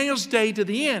 from Daniel's day to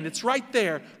the end. It's right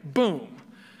there. Boom.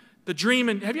 The dream.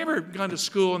 And have you ever gone to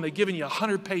school and they've given you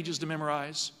 100 pages to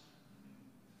memorize?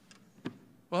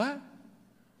 What?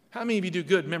 How many of you do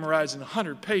good memorizing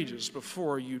 100 pages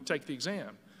before you take the exam?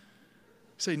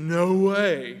 You say, no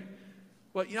way.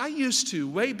 Well, I used to,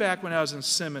 way back when I was in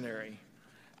seminary,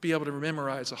 be able to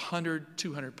memorize 100,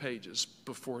 200 pages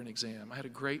before an exam. I had a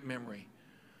great memory.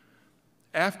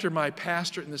 After my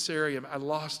pastorate in this area, I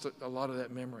lost a lot of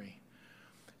that memory.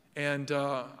 And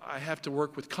I have to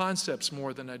work with concepts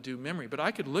more than I do memory. But I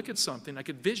could look at something, I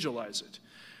could visualize it.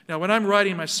 Now, when I'm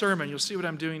writing my sermon, you'll see what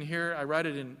I'm doing here. I write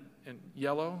it in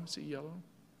yellow. See yellow?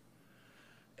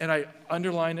 And I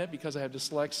underline it because I have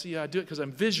dyslexia. I do it because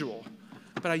I'm visual.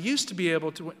 But I used to be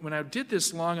able to, when I did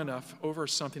this long enough over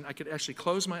something, I could actually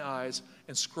close my eyes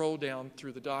and scroll down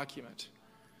through the document.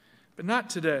 But not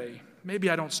today. Maybe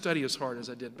I don't study as hard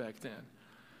as I did back then.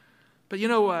 But you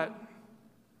know what?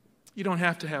 You don't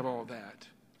have to have all that.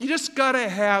 You just got to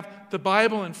have the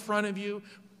Bible in front of you,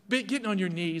 getting on your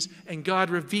knees, and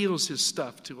God reveals his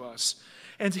stuff to us.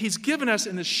 And he's given us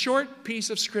in this short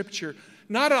piece of Scripture,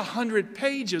 not 100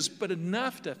 pages, but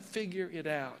enough to figure it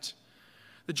out.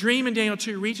 The dream in Daniel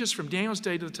 2 reaches from Daniel's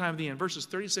day to the time of the end, verses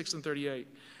 36 and 38.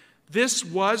 This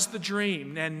was the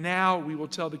dream, and now we will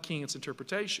tell the king its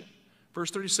interpretation. Verse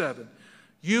 37,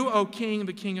 you, O king,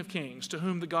 the King of kings, to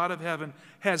whom the God of heaven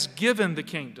has given the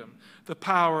kingdom, the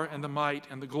power and the might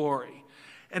and the glory,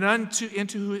 and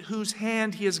into whose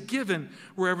hand he has given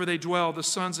wherever they dwell the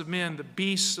sons of men, the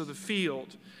beasts of the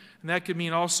field, and that could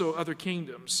mean also other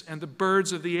kingdoms, and the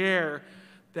birds of the air.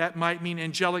 That might mean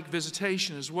angelic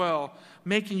visitation as well.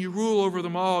 Making you rule over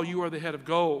them all, you are the head of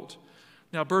gold.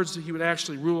 Now, birds, he would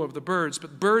actually rule over the birds,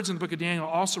 but birds in the book of Daniel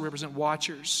also represent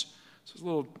watchers. So there's a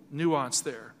little nuance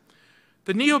there.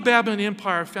 The Neo-Babylonian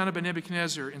Empire founded by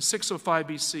Nebuchadnezzar in 605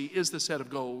 BC is this head of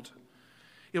gold.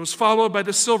 It was followed by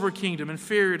the silver kingdom,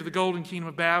 inferior to the golden kingdom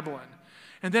of Babylon.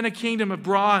 And then a kingdom of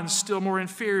bronze, still more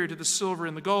inferior to the silver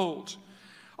and the gold.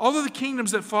 Although the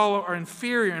kingdoms that follow are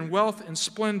inferior in wealth and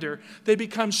splendor, they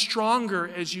become stronger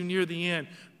as you near the end.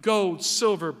 Gold,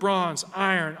 silver, bronze,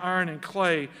 iron, iron and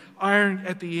clay, iron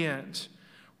at the end.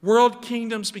 World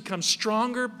kingdoms become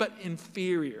stronger but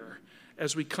inferior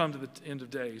as we come to the end of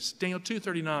days. Daniel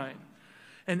 2:39.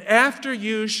 And after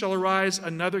you shall arise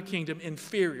another kingdom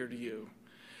inferior to you,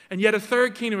 and yet a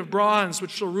third kingdom of bronze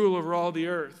which shall rule over all the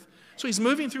earth. So he's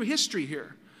moving through history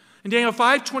here. In Daniel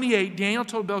 5:28, Daniel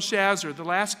told Belshazzar, the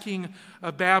last king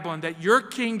of Babylon, that your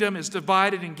kingdom is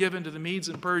divided and given to the Medes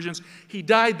and Persians. He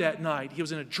died that night. He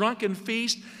was in a drunken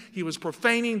feast. He was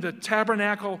profaning the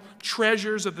tabernacle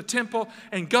treasures of the temple,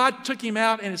 and God took him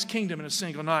out and his kingdom in a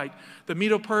single night. The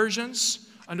Medo-Persians,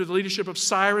 under the leadership of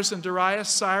Cyrus and Darius,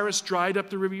 Cyrus dried up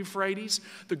the river Euphrates.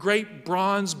 The great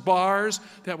bronze bars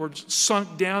that were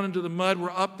sunk down into the mud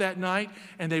were up that night,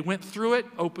 and they went through it,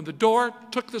 opened the door,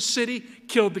 took the city,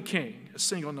 killed the king, a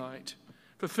single night,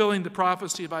 fulfilling the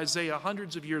prophecy of Isaiah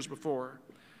hundreds of years before.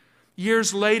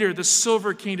 Years later, the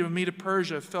silver kingdom of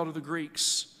Medo-Persia fell to the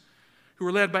Greeks, who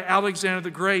were led by Alexander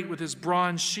the Great with his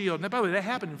bronze shield. Now, by the way, that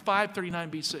happened in 539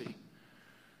 BC.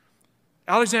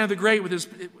 Alexander the Great,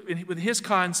 with his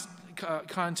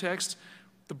context,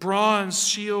 the bronze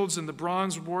shields and the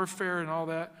bronze warfare and all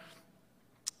that.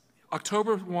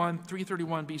 October 1,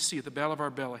 331 BC, at the Battle of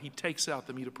Arbela, he takes out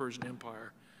the Medo-Persian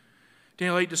Empire.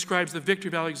 Daniel 8 describes the victory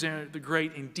of Alexander the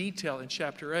Great in detail in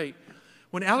chapter 8.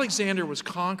 When Alexander was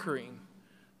conquering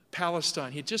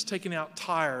Palestine, he had just taken out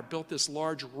Tyre, built this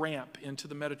large ramp into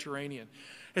the Mediterranean.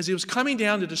 As he was coming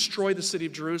down to destroy the city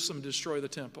of Jerusalem and destroy the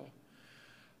temple,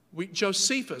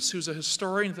 Josephus, who's a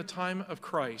historian at the time of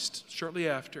Christ, shortly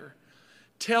after,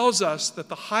 tells us that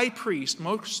the high priest,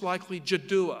 most likely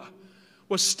Jaddua,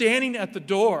 was standing at the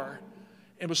door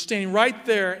and was standing right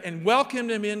there and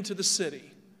welcomed him into the city.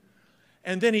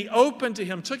 And then he opened to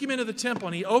him, took him into the temple,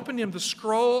 and he opened him the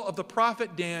scroll of the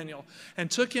prophet Daniel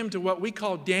and took him to what we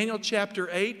call Daniel chapter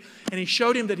 8, and he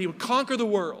showed him that he would conquer the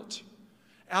world.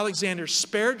 Alexander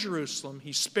spared Jerusalem,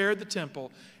 he spared the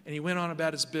temple, and he went on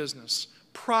about his business.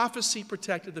 Prophecy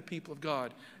protected the people of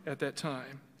God at that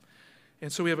time.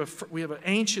 And so we have an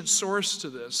ancient source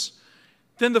to this.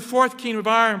 Then the fourth kingdom of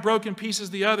iron broke in pieces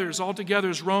the others. Altogether,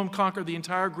 as Rome conquered the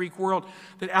entire Greek world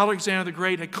that Alexander the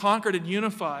Great had conquered and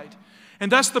unified.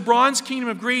 And thus the bronze kingdom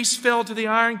of Greece fell to the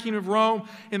iron kingdom of Rome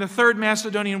in the Third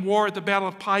Macedonian War at the Battle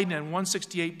of Pydna in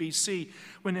 168 BC,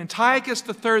 when Antiochus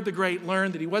III the Great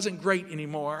learned that he wasn't great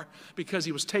anymore because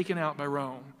he was taken out by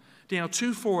Rome. Daniel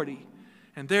 2:40,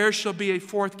 and there shall be a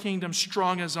fourth kingdom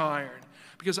strong as iron,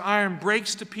 because iron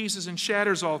breaks to pieces and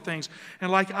shatters all things.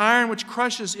 And like iron which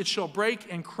crushes, it shall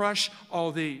break and crush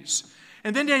all these.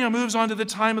 And then Daniel moves on to the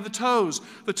time of the toes.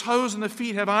 The toes and the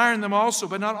feet have iron in them also,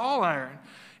 but not all iron.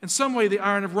 In some way, the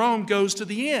iron of Rome goes to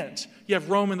the end. You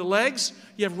have Rome in the legs,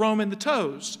 you have Rome in the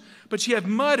toes, but you have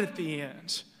mud at the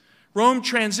end. Rome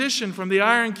transitioned from the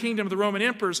iron kingdom of the Roman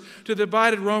emperors to the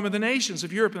divided Rome of the nations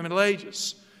of Europe in the Middle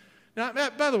Ages. Now,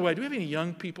 by the way, do we have any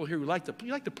young people here who like to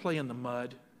play in the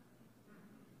mud?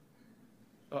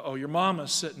 Uh-oh, your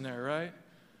mama's sitting there, right?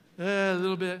 A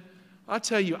little bit. I'll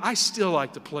tell you, I still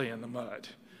like to play in the mud.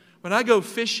 When I go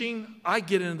fishing, I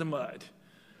get into the mud.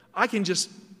 I can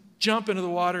just jump into the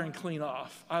water and clean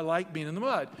off. I like being in the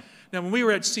mud. Now, when we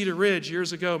were at Cedar Ridge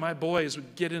years ago, my boys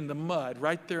would get in the mud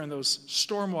right there in those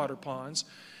stormwater ponds,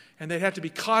 and they'd have to be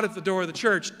caught at the door of the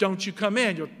church. Don't you come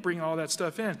in. You'll bring all that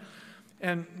stuff in.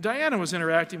 And Diana was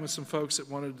interacting with some folks that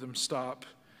wanted them to stop.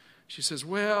 She says,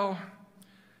 well,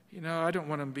 you know, I don't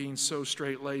want them being so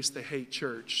straight-laced they hate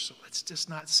church, so let's just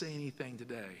not say anything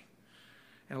today.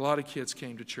 And a lot of kids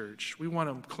came to church. We want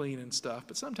them clean and stuff,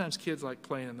 but sometimes kids like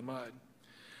playing in the mud.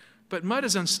 But mud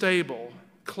is unstable.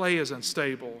 Clay is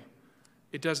unstable.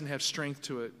 It doesn't have strength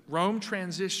to it. Rome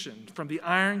transitioned from the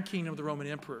iron kingdom of the Roman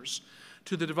emperors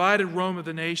to the divided Rome of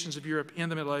the nations of Europe in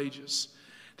the Middle Ages.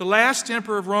 The last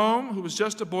emperor of Rome, who was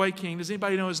just a boy king, does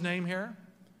anybody know his name here?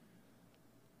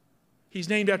 He's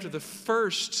named after the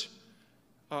first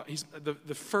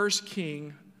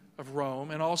king of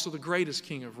Rome and also the greatest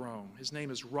king of Rome. His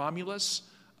name is Romulus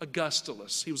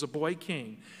Augustulus. He was a boy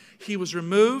king. He was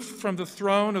removed from the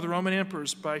throne of the Roman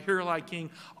emperors by Heruli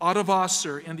king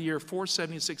Ottavasser in the year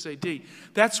 476 AD.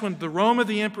 That's when the Rome of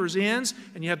the emperors ends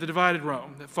and you have the divided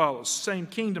Rome that follows. Same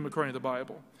kingdom according to the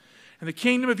Bible. And the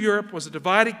kingdom of Europe was a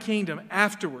divided kingdom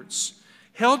afterwards,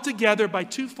 held together by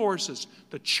two forces,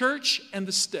 the church and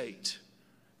the state.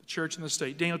 The church and the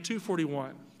state. Daniel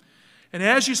 2:41. And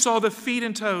as you saw the feet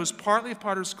and toes, partly of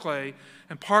potter's clay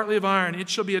and partly of iron, it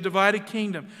shall be a divided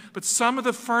kingdom. But some of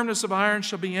the firmness of iron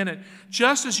shall be in it,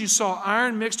 just as you saw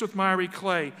iron mixed with miry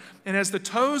clay. And as the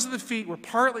toes of the feet were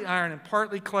partly iron and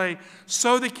partly clay,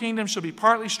 so the kingdom shall be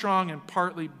partly strong and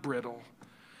partly brittle.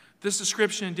 This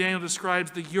description in Daniel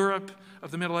describes the Europe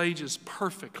of the Middle Ages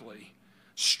perfectly.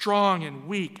 Strong and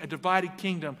weak, a divided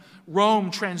kingdom,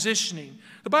 Rome transitioning.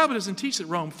 The Bible doesn't teach that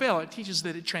Rome fell. It teaches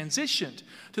that it transitioned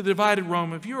to the divided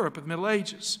Rome of Europe of the Middle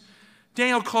Ages.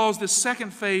 Daniel calls this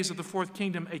second phase of the fourth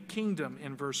kingdom a kingdom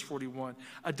in verse 41,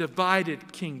 a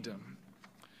divided kingdom.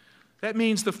 That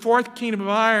means the fourth kingdom of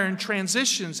iron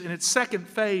transitions in its second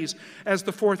phase as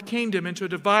the fourth kingdom into a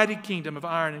divided kingdom of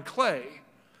iron and clay.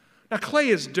 Now, clay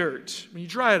is dirt. When you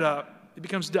dry it up, it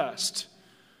becomes dust.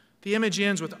 The image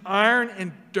ends with iron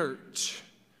and dirt.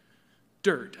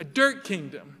 Dirt, a dirt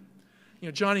kingdom. You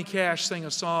know, Johnny Cash sang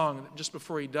a song just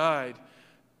before he died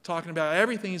talking about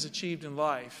everything he's achieved in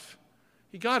life.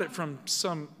 He got it from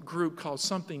some group called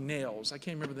Something Nails. I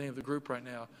can't remember the name of the group right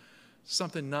now.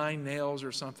 Something Nine Nails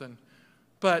or something.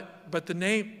 But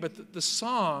the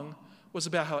song was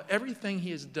about how everything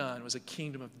he has done was a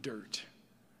kingdom of dirt.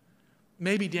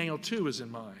 Maybe Daniel 2 is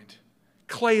in mind.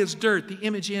 Clay is dirt. The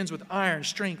image ends with iron,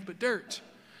 strength, but dirt.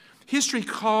 History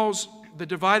calls the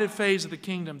divided phase of the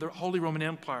kingdom the Holy Roman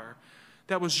Empire.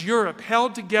 That was Europe,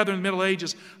 held together in the Middle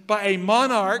Ages by a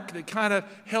monarch that kind of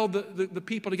held the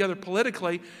people together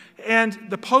politically, and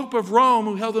the Pope of Rome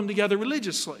who held them together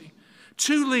religiously.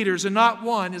 Two leaders and not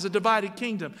one is a divided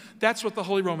kingdom. That's what the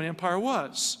Holy Roman Empire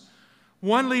was.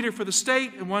 One leader for the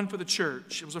state and one for the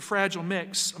church. It was a fragile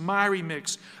mix, a miry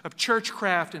mix of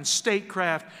churchcraft and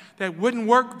statecraft that wouldn't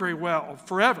work very well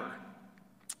forever.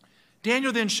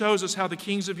 Daniel then shows us how the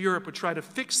kings of Europe would try to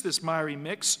fix this miry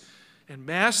mix and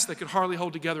mess that could hardly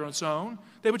hold together on its own.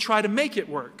 They would try to make it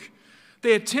work.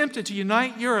 They attempted to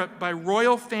unite Europe by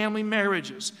royal family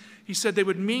marriages. He said they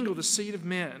would mingle the seed of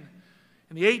men.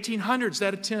 In the 1800s,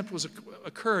 that attempt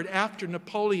occurred after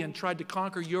Napoleon tried to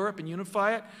conquer Europe and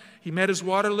unify it. He met his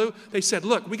Waterloo. They said,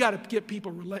 look, we got to get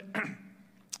people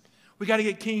we got to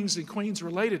get kings and queens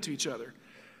related to each other.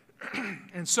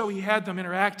 And so he had them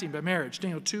interacting by marriage.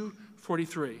 Daniel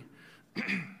 2:43.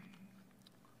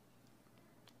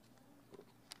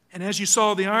 And as you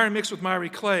saw the iron mixed with miry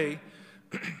clay,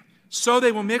 so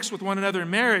they will mix with one another in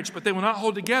marriage, but they will not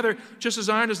hold together, just as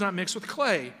iron does not mix with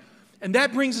clay. And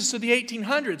that brings us to the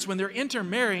 1800s, when they're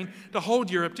intermarrying to hold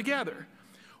Europe together.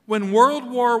 When World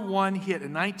War I hit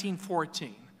in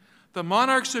 1914, the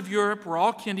monarchs of Europe were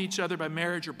all kin to each other by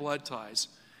marriage or blood ties.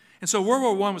 And so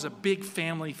World War I was a big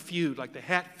family feud, like the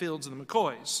Hatfields and the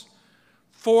McCoys.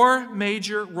 4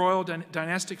 major royal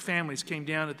dynastic families came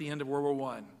down at the end of World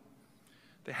War I.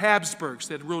 The Habsburgs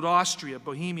that had ruled Austria,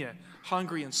 Bohemia,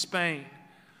 Hungary, and Spain.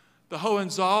 The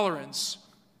Hohenzollerns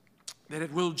that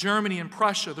had ruled Germany and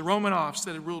Prussia. The Romanovs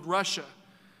that had ruled Russia.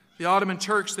 The Ottoman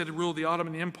Turks that had ruled the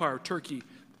Ottoman Empire, Turkey,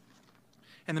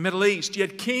 and the Middle East. You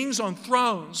had kings on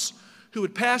thrones who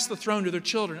would pass the throne to their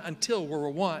children until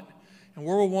World War I. In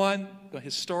World War I, the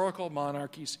historical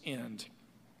monarchies end.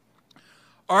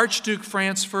 Archduke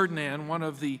Franz Ferdinand, one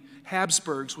of the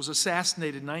Habsburgs, was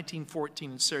assassinated in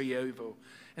 1914 in Sarajevo,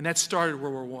 and that started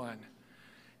World War I.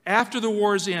 After the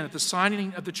war's end, at the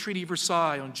signing of the Treaty of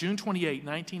Versailles on June 28,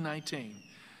 1919,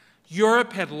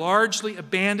 Europe had largely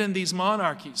abandoned these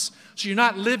monarchies. So you're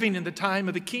not living in the time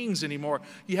of the kings anymore.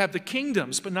 You have the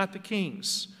kingdoms, but not the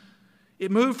kings. It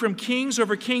moved from kings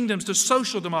over kingdoms to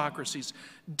social democracies,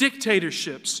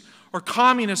 dictatorships, or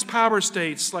communist power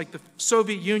states like the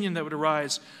Soviet Union that would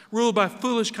arise, ruled by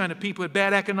foolish kind of people with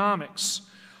bad economics.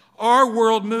 Our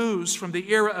world moves from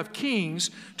the era of kings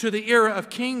to the era of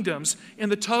kingdoms in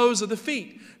the toes of the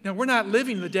feet. Now, we're not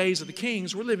living in the days of the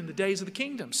kings, we're living in the days of the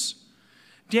kingdoms.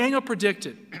 Daniel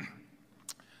predicted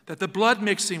that the blood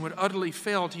mixing would utterly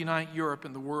fail to unite Europe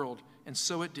and the world, and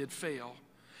so it did fail.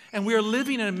 And we are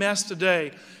living in a mess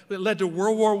today that led to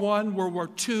World War I, World War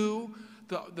II,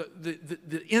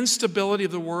 the instability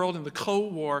of the world and the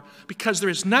Cold War, because there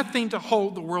is nothing to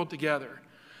hold the world together.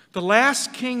 The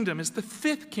last kingdom is the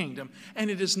 5th kingdom, and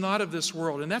it is not of this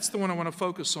world. And that's the one I want to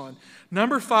focus on.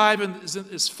 Number 5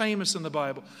 is famous in the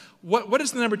Bible. What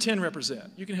does the number 10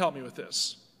 represent? You can help me with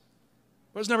this.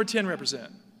 What does number 10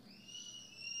 represent?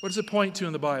 What does it point to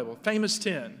in the Bible? Famous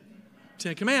 10.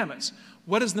 10 Commandments.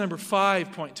 What does number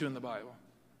 5 point to in the Bible?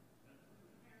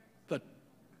 The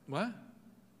what?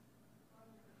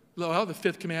 Well, the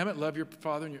 5th commandment, love your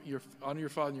father and honor your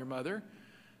father and your mother.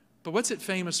 But what's it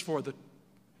famous for?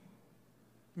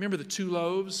 Remember the 2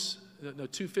 loaves, the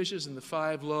 2 fishes and the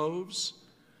 5 loaves?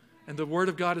 And the word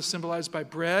of God is symbolized by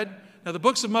bread. Now the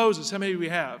books of Moses, how many do we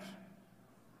have?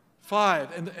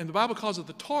 5. And the Bible calls it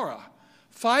the Torah.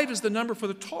 5 is the number for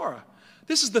the Torah.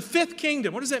 This is the 5th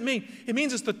kingdom. What does that mean? It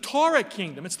means it's the Torah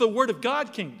kingdom. It's the Word of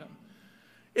God kingdom.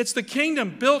 It's the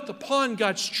kingdom built upon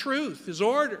God's truth, His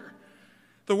order.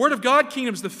 The Word of God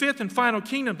kingdom is the 5th and final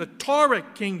kingdom. The Torah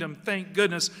kingdom, thank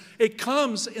goodness, it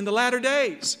comes in the latter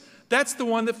days. That's the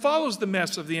one that follows the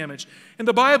mess of the image. In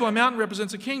the Bible, a mountain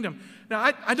represents a kingdom.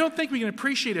 Now, I don't think we can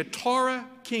appreciate a Torah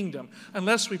kingdom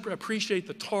unless we appreciate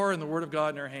the Torah and the Word of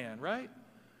God in our hand, right?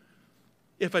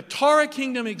 If a Torah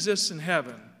kingdom exists in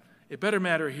heaven, it better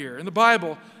matter here. In the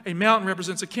Bible, a mountain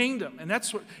represents a kingdom, and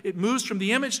that's what it moves from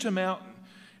the image to a mountain.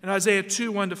 In Isaiah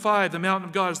 2:1-5, the mountain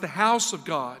of God is the house of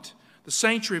God, the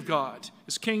sanctuary of God,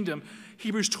 His kingdom.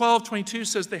 Hebrews 12:22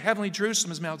 says the heavenly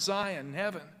Jerusalem is Mount Zion in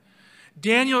heaven.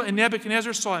 Daniel and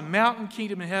Nebuchadnezzar saw a mountain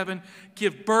kingdom in heaven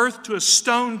give birth to a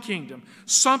stone kingdom.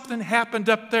 Something happened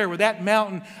up there where that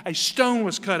mountain, a stone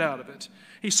was cut out of it.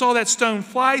 He saw that stone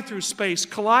fly through space,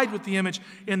 collide with the image,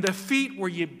 and the feet where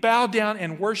you bow down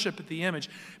and worship at the image.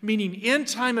 Meaning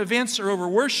end-time events are over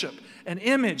worship, an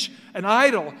image, an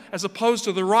idol, as opposed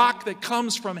to the rock that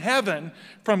comes from heaven,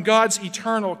 from God's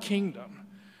eternal kingdom.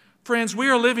 Friends, we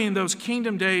are living in those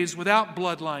kingdom days without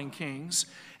bloodline kings.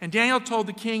 And Daniel told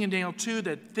the king in Daniel 2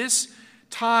 that this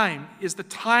time is the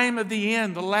time of the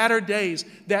end, the latter days,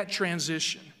 that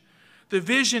transition. The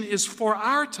vision is for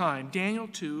our time, Daniel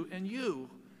 2 and you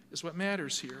is what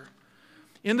matters here.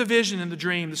 In the vision, in the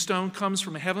dream, the stone comes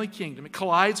from a heavenly kingdom. It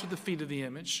collides with the feet of the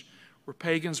image where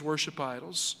pagans worship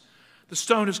idols. The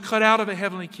stone is cut out of a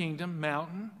heavenly kingdom,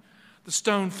 mountain. The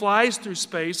stone flies through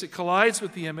space. It collides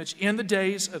with the image in the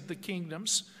days of the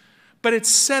kingdoms, but it's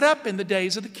set up in the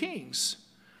days of the kings.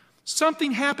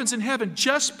 Something happens in heaven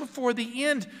just before the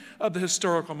end of the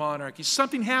historical monarchy.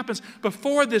 Something happens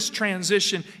before this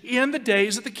transition in the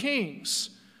days of the kings.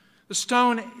 The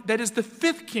stone that is the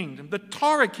fifth kingdom, the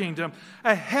Torah kingdom,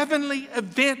 a heavenly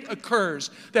event occurs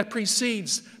that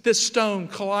precedes this stone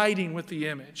colliding with the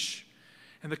image.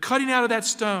 And the cutting out of that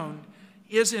stone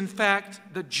is in fact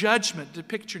the judgment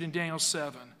depicted in Daniel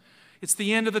 7. It's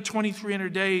the end of the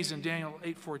 2300 days in Daniel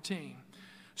 8:14.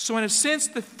 So in a sense,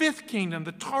 the fifth kingdom,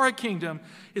 the Torah kingdom,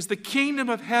 is the kingdom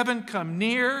of heaven come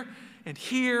near and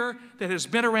here that has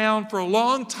been around for a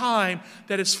long time,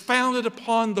 that is founded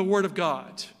upon the Word of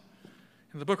God.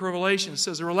 In the book of Revelation, it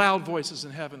says there were loud voices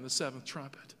in heaven, the seventh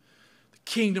trumpet. The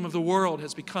kingdom of the world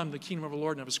has become the kingdom of the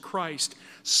Lord and of His Christ.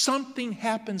 Something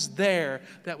happens there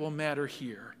that will matter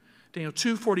here. Daniel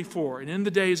 2:44, and in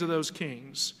the days of those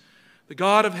kings, the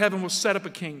God of heaven will set up a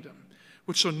kingdom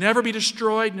which shall never be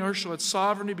destroyed, nor shall its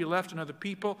sovereignty be left to another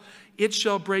people. It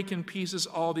shall break in pieces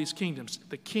all these kingdoms.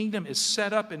 The kingdom is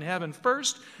set up in heaven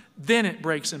first, then it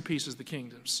breaks in pieces the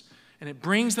kingdoms. And it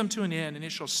brings them to an end, and it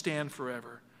shall stand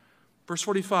forever. Verse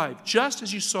 45, just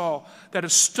as you saw that a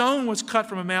stone was cut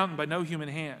from a mountain by no human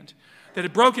hand, that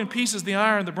it broke in pieces the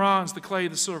iron, the bronze, the clay,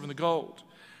 the silver, and the gold.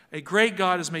 A great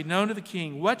God has made known to the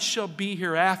king what shall be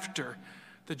hereafter.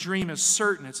 The dream is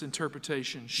certain, its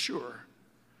interpretation sure.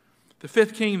 The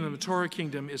fifth kingdom, the Torah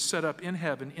kingdom, is set up in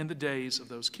heaven in the days of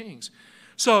those kings.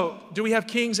 So, do we have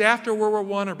kings after World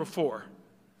War I or before?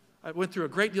 I went through a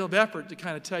great deal of effort to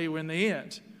kind of tell you when they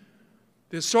end.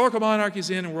 The historical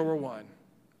monarchies end in World War I.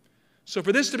 So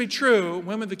for this to be true,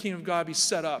 when would the kingdom of God be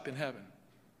set up in heaven?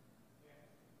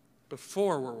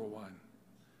 Before World War I.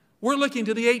 We're looking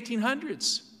to the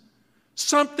 1800s.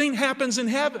 Something happens in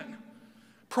heaven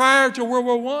prior to World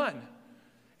War I.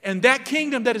 And that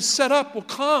kingdom that is set up will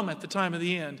come at the time of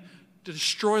the end to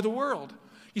destroy the world.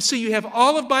 You see, you have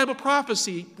all of Bible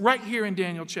prophecy right here in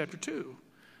Daniel chapter 2.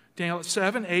 Daniel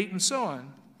 7, 8, and so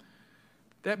on.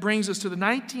 That brings us to the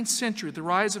 19th century, the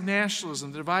rise of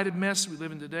nationalism, the divided mess we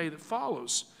live in today that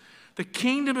follows. The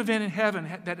kingdom event in heaven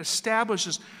that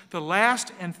establishes the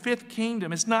last and fifth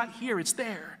kingdom is not here, it's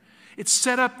there. It's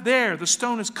set up there. The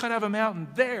stone is cut out of a mountain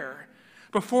there.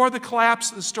 Before the collapse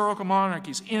of the historical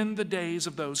monarchies, in the days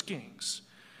of those kings.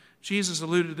 Jesus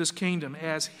alluded to this kingdom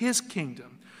as His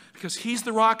kingdom because He's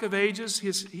the rock of ages,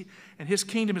 and His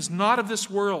kingdom is not of this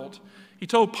world. He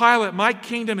told Pilate, my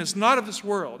kingdom is not of this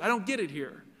world. I don't get it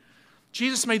here.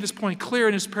 Jesus made this point clear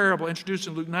in His parable introduced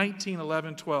in Luke 19,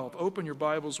 11, 12. Open your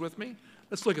Bibles with me.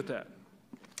 Let's look at that.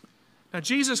 Now,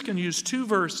 Jesus can use two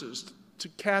verses to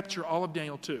capture all of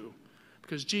Daniel 2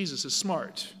 because Jesus is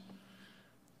smart.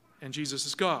 And Jesus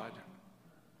is God.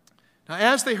 Now,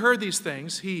 as they heard these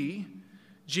things,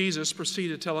 Jesus,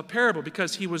 proceeded to tell a parable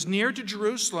because He was near to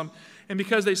Jerusalem and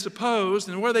because they supposed,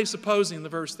 and what are they supposing in the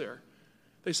verse there?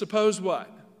 They supposed what?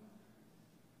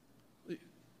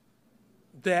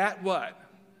 That what?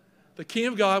 The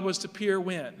kingdom of God was to appear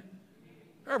when?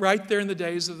 Right there in the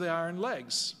days of the iron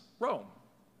legs, Rome.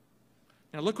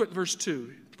 Now look what verse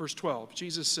 2, verse 12.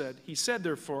 Jesus said, He said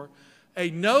therefore,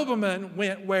 a nobleman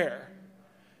went where?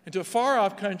 Into a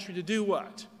far-off country to do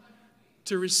what?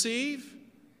 To receive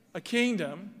a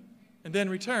kingdom and then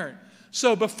return.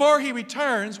 So before he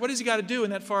returns, what has he got to do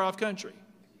in that far-off country?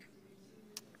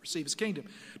 Receive his kingdom.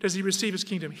 Does he receive his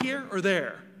kingdom here or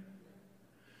there?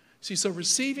 See, so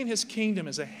receiving his kingdom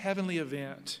is a heavenly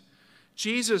event.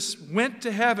 Jesus went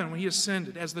to heaven when He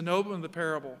ascended as the nobleman of the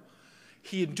parable.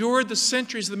 He endured the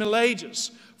centuries of the Middle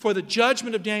Ages for the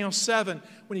judgment of Daniel 7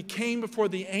 when He came before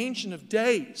the Ancient of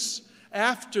Days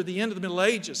after the end of the Middle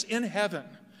Ages in heaven.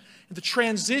 And the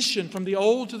transition from the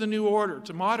old to the new order,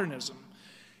 to modernism.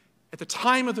 At the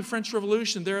time of the French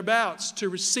Revolution, thereabouts, to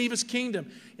receive His kingdom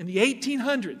in the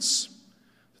 1800s.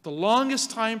 The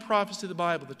longest time prophecy of the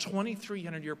Bible, the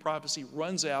 2300-year prophecy,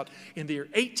 runs out in the year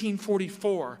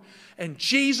 1844. And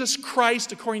Jesus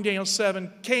Christ, according to Daniel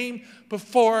 7, came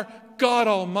before God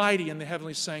Almighty in the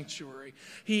heavenly sanctuary.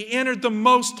 He entered the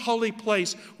most holy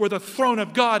place where the throne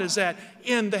of God is at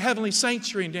in the heavenly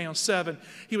sanctuary in Daniel 7.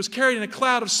 He was carried in a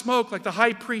cloud of smoke like the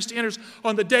high priest enters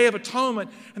on the Day of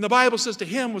Atonement. And the Bible says to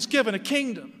Him was given a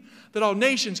kingdom. that all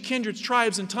nations, kindreds,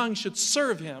 tribes, and tongues should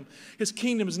serve him. His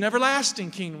kingdom is an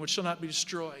everlasting kingdom which shall not be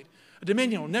destroyed. A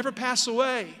dominion will never pass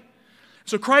away.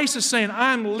 So Christ is saying,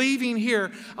 I'm leaving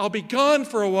here. I'll be gone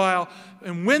for a while.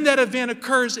 And when that event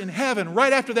occurs in heaven,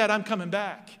 right after that, I'm coming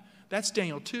back. That's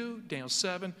Daniel 2, Daniel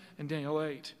 7, and Daniel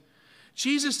 8.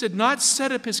 Jesus did not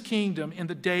set up his kingdom in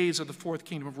the days of the fourth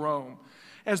kingdom of Rome.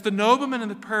 As the nobleman in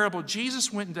the parable,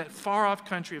 Jesus went into that far-off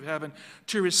country of heaven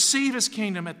to receive his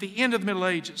kingdom at the end of the Middle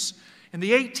Ages. In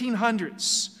the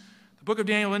 1800s, the book of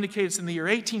Daniel indicates in the year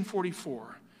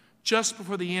 1844, just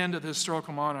before the end of the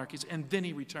historical monarchies, and then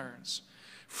he returns.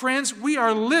 Friends, we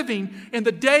are living in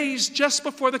the days just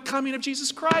before the coming of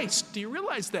Jesus Christ. Do you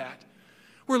realize that?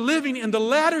 We're living in the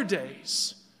latter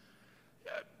days.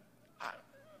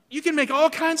 You can make all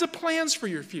kinds of plans for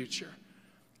your future.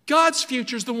 God's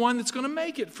future is the one that's going to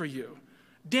make it for you.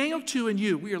 Daniel 2 and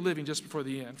you, we are living just before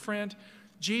the end. Friend,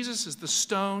 Jesus is the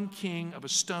stone king of a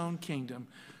stone kingdom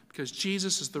because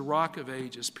Jesus is the rock of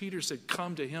ages. Peter said,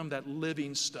 come to him, that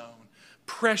living stone,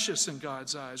 precious in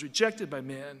God's eyes, rejected by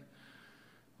men.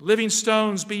 Living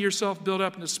stones, be yourself built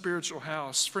up in a spiritual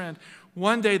house. Friend,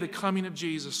 one day the coming of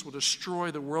Jesus will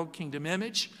destroy the world kingdom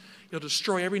image. It'll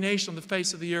destroy every nation on the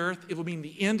face of the earth. It will mean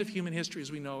the end of human history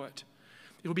as we know it.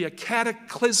 It will be a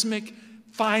cataclysmic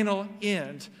final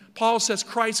end. Paul says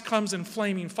Christ comes in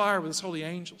flaming fire with his holy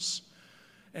angels.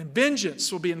 And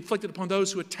vengeance will be inflicted upon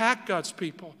those who attack God's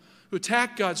people, who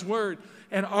attack God's word.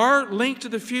 And our link to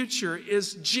the future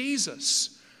is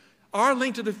Jesus. Our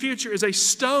link to the future is a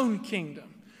stone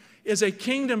kingdom, is a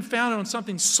kingdom founded on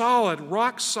something solid,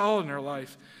 rock solid in our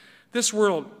life. This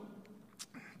world,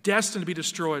 destined to be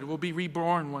destroyed, will be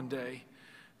reborn one day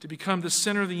to become the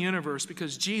center of the universe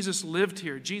because Jesus lived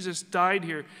here. Jesus died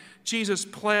here. Jesus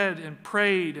pled and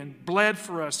prayed and bled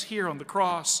for us here on the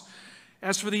cross.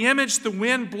 As for the image, the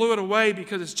wind blew it away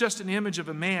because it's just an image of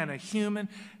a man, a human,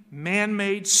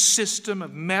 man-made system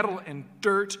of metal and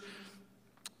dirt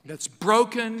that's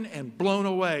broken and blown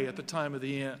away at the time of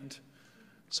the end.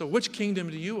 So which kingdom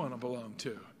do you want to belong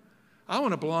to? I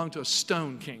want to belong to a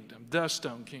stone kingdom, the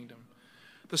stone kingdom.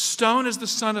 The stone is the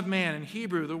Son of Man. In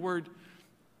Hebrew, the word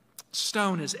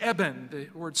stone is eben. The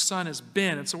word son is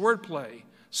ben. It's a wordplay.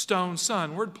 Stone,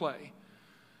 son, wordplay.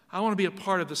 I want to be a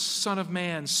part of the Son of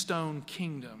Man stone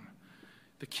kingdom,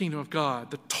 the kingdom of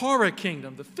God, the Torah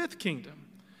kingdom, the fifth kingdom.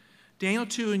 Daniel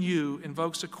 2 and you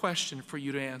invokes a question for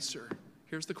you to answer.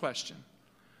 Here's the question.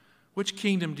 Which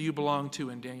kingdom do you belong to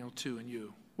in Daniel 2 and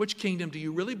you? Which kingdom do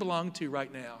you really belong to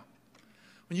right now?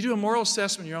 When you do a moral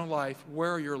assessment in your own life,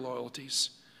 where are your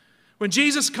loyalties? When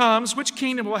Jesus comes, which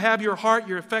kingdom will have your heart,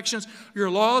 your affections, your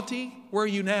loyalty? Where are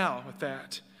you now with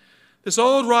that? This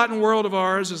old rotten world of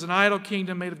ours is an idol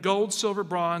kingdom made of gold, silver,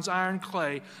 bronze, iron,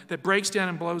 clay that breaks down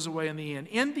and blows away in the end.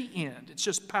 In the end, it's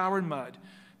just power and mud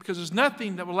because there's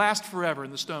nothing that will last forever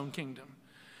in the stone kingdom.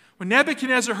 When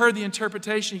Nebuchadnezzar heard the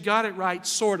interpretation, he got it right,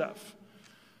 sort of.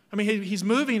 I mean, he's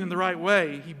moving in the right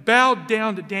way. He bowed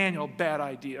down to Daniel, bad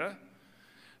idea.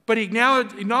 But he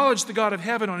acknowledged the God of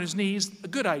heaven on his knees, a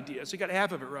good idea. So he got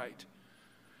half of it right.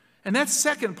 And that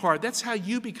second part, that's how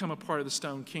you become a part of the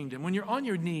stone kingdom. When you're on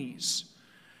your knees,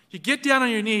 you get down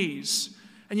on your knees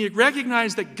and you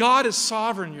recognize that God is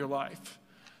sovereign in your life,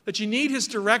 that you need his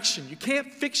direction. You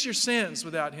can't fix your sins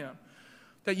without him,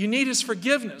 that you need his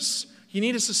forgiveness. You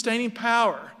need his sustaining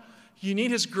power. You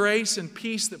need his grace and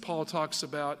peace that Paul talks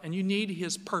about, and you need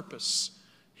his purpose,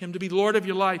 him to be Lord of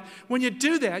your life. When you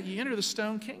do that, you enter the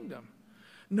stone kingdom.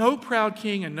 No proud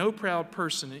king and no proud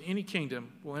person in any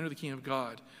kingdom will enter the kingdom of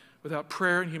God without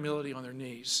prayer and humility on their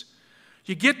knees.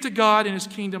 You get to God and his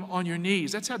kingdom on your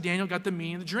knees. That's how Daniel got the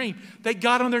meaning of the dream. They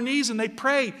got on their knees and they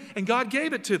prayed, and God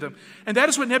gave it to them. And that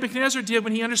is what Nebuchadnezzar did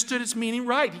when he understood its meaning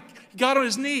right. He got on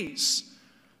his knees.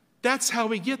 That's how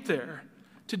we get there.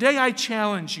 Today I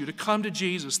challenge you to come to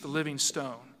Jesus, the living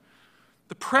stone,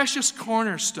 the precious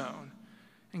cornerstone,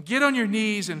 and get on your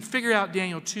knees and figure out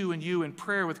Daniel 2 and you in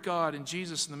prayer with God and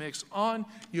Jesus in the mix on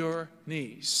your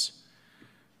knees.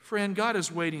 Friend, God is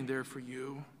waiting there for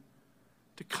you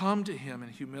to come to him in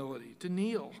humility, to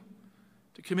kneel,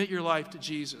 to commit your life to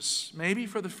Jesus, maybe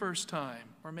for the first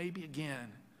time or maybe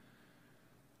again.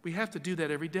 We have to do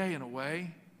that every day in a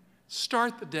way.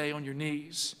 Start the day on your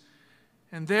knees.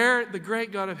 And there, the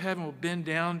great God of heaven will bend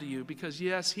down to you because,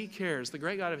 yes, he cares. The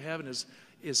great God of heaven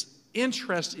is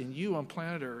interested in you on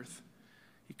planet Earth.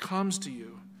 He comes to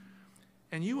you,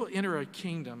 and you will enter a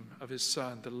kingdom of his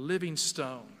Son, the living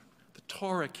stone, the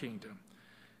Torah kingdom,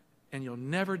 and you'll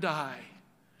never die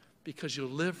because you'll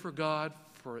live for God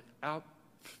for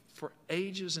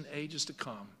ages and ages to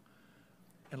come.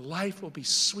 And life will be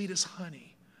sweet as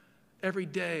honey, every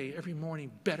day, every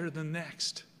morning, better than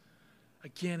next.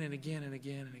 again and again and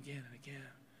again and again and again.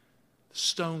 The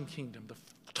stone kingdom, the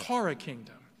Torah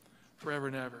kingdom, forever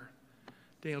and ever.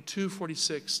 Daniel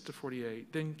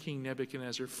 2:46-48. Then King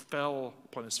Nebuchadnezzar fell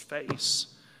upon his face,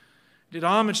 did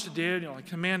homage to Daniel, and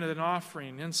commanded that an offering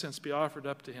and incense be offered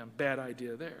up to him. Bad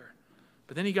idea there.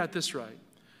 But then he got this right.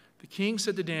 The king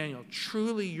said to Daniel,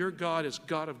 truly your God is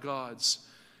God of gods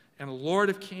and a Lord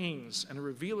of kings and a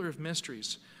revealer of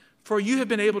mysteries, for you have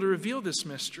been able to reveal this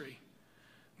mystery.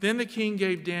 Then the king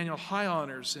gave Daniel high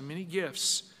honors and many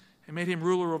gifts and made him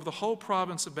ruler over the whole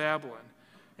province of Babylon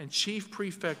and chief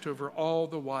prefect over all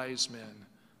the wise men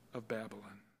of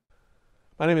Babylon.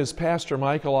 My name is Pastor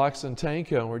Michael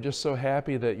Oxentenko, and we're just so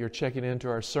happy that you're checking into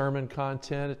our sermon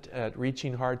content at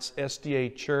Reaching Hearts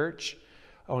SDA Church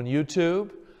on YouTube.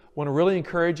 I want to really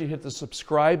encourage you to hit the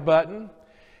subscribe button.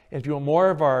 If you want more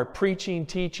of our preaching,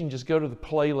 teaching, just go to the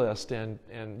playlist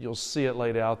and you'll see it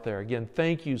laid out there. Again,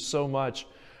 thank you so much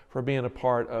for being a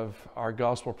part of our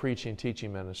gospel preaching and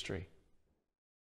teaching ministry.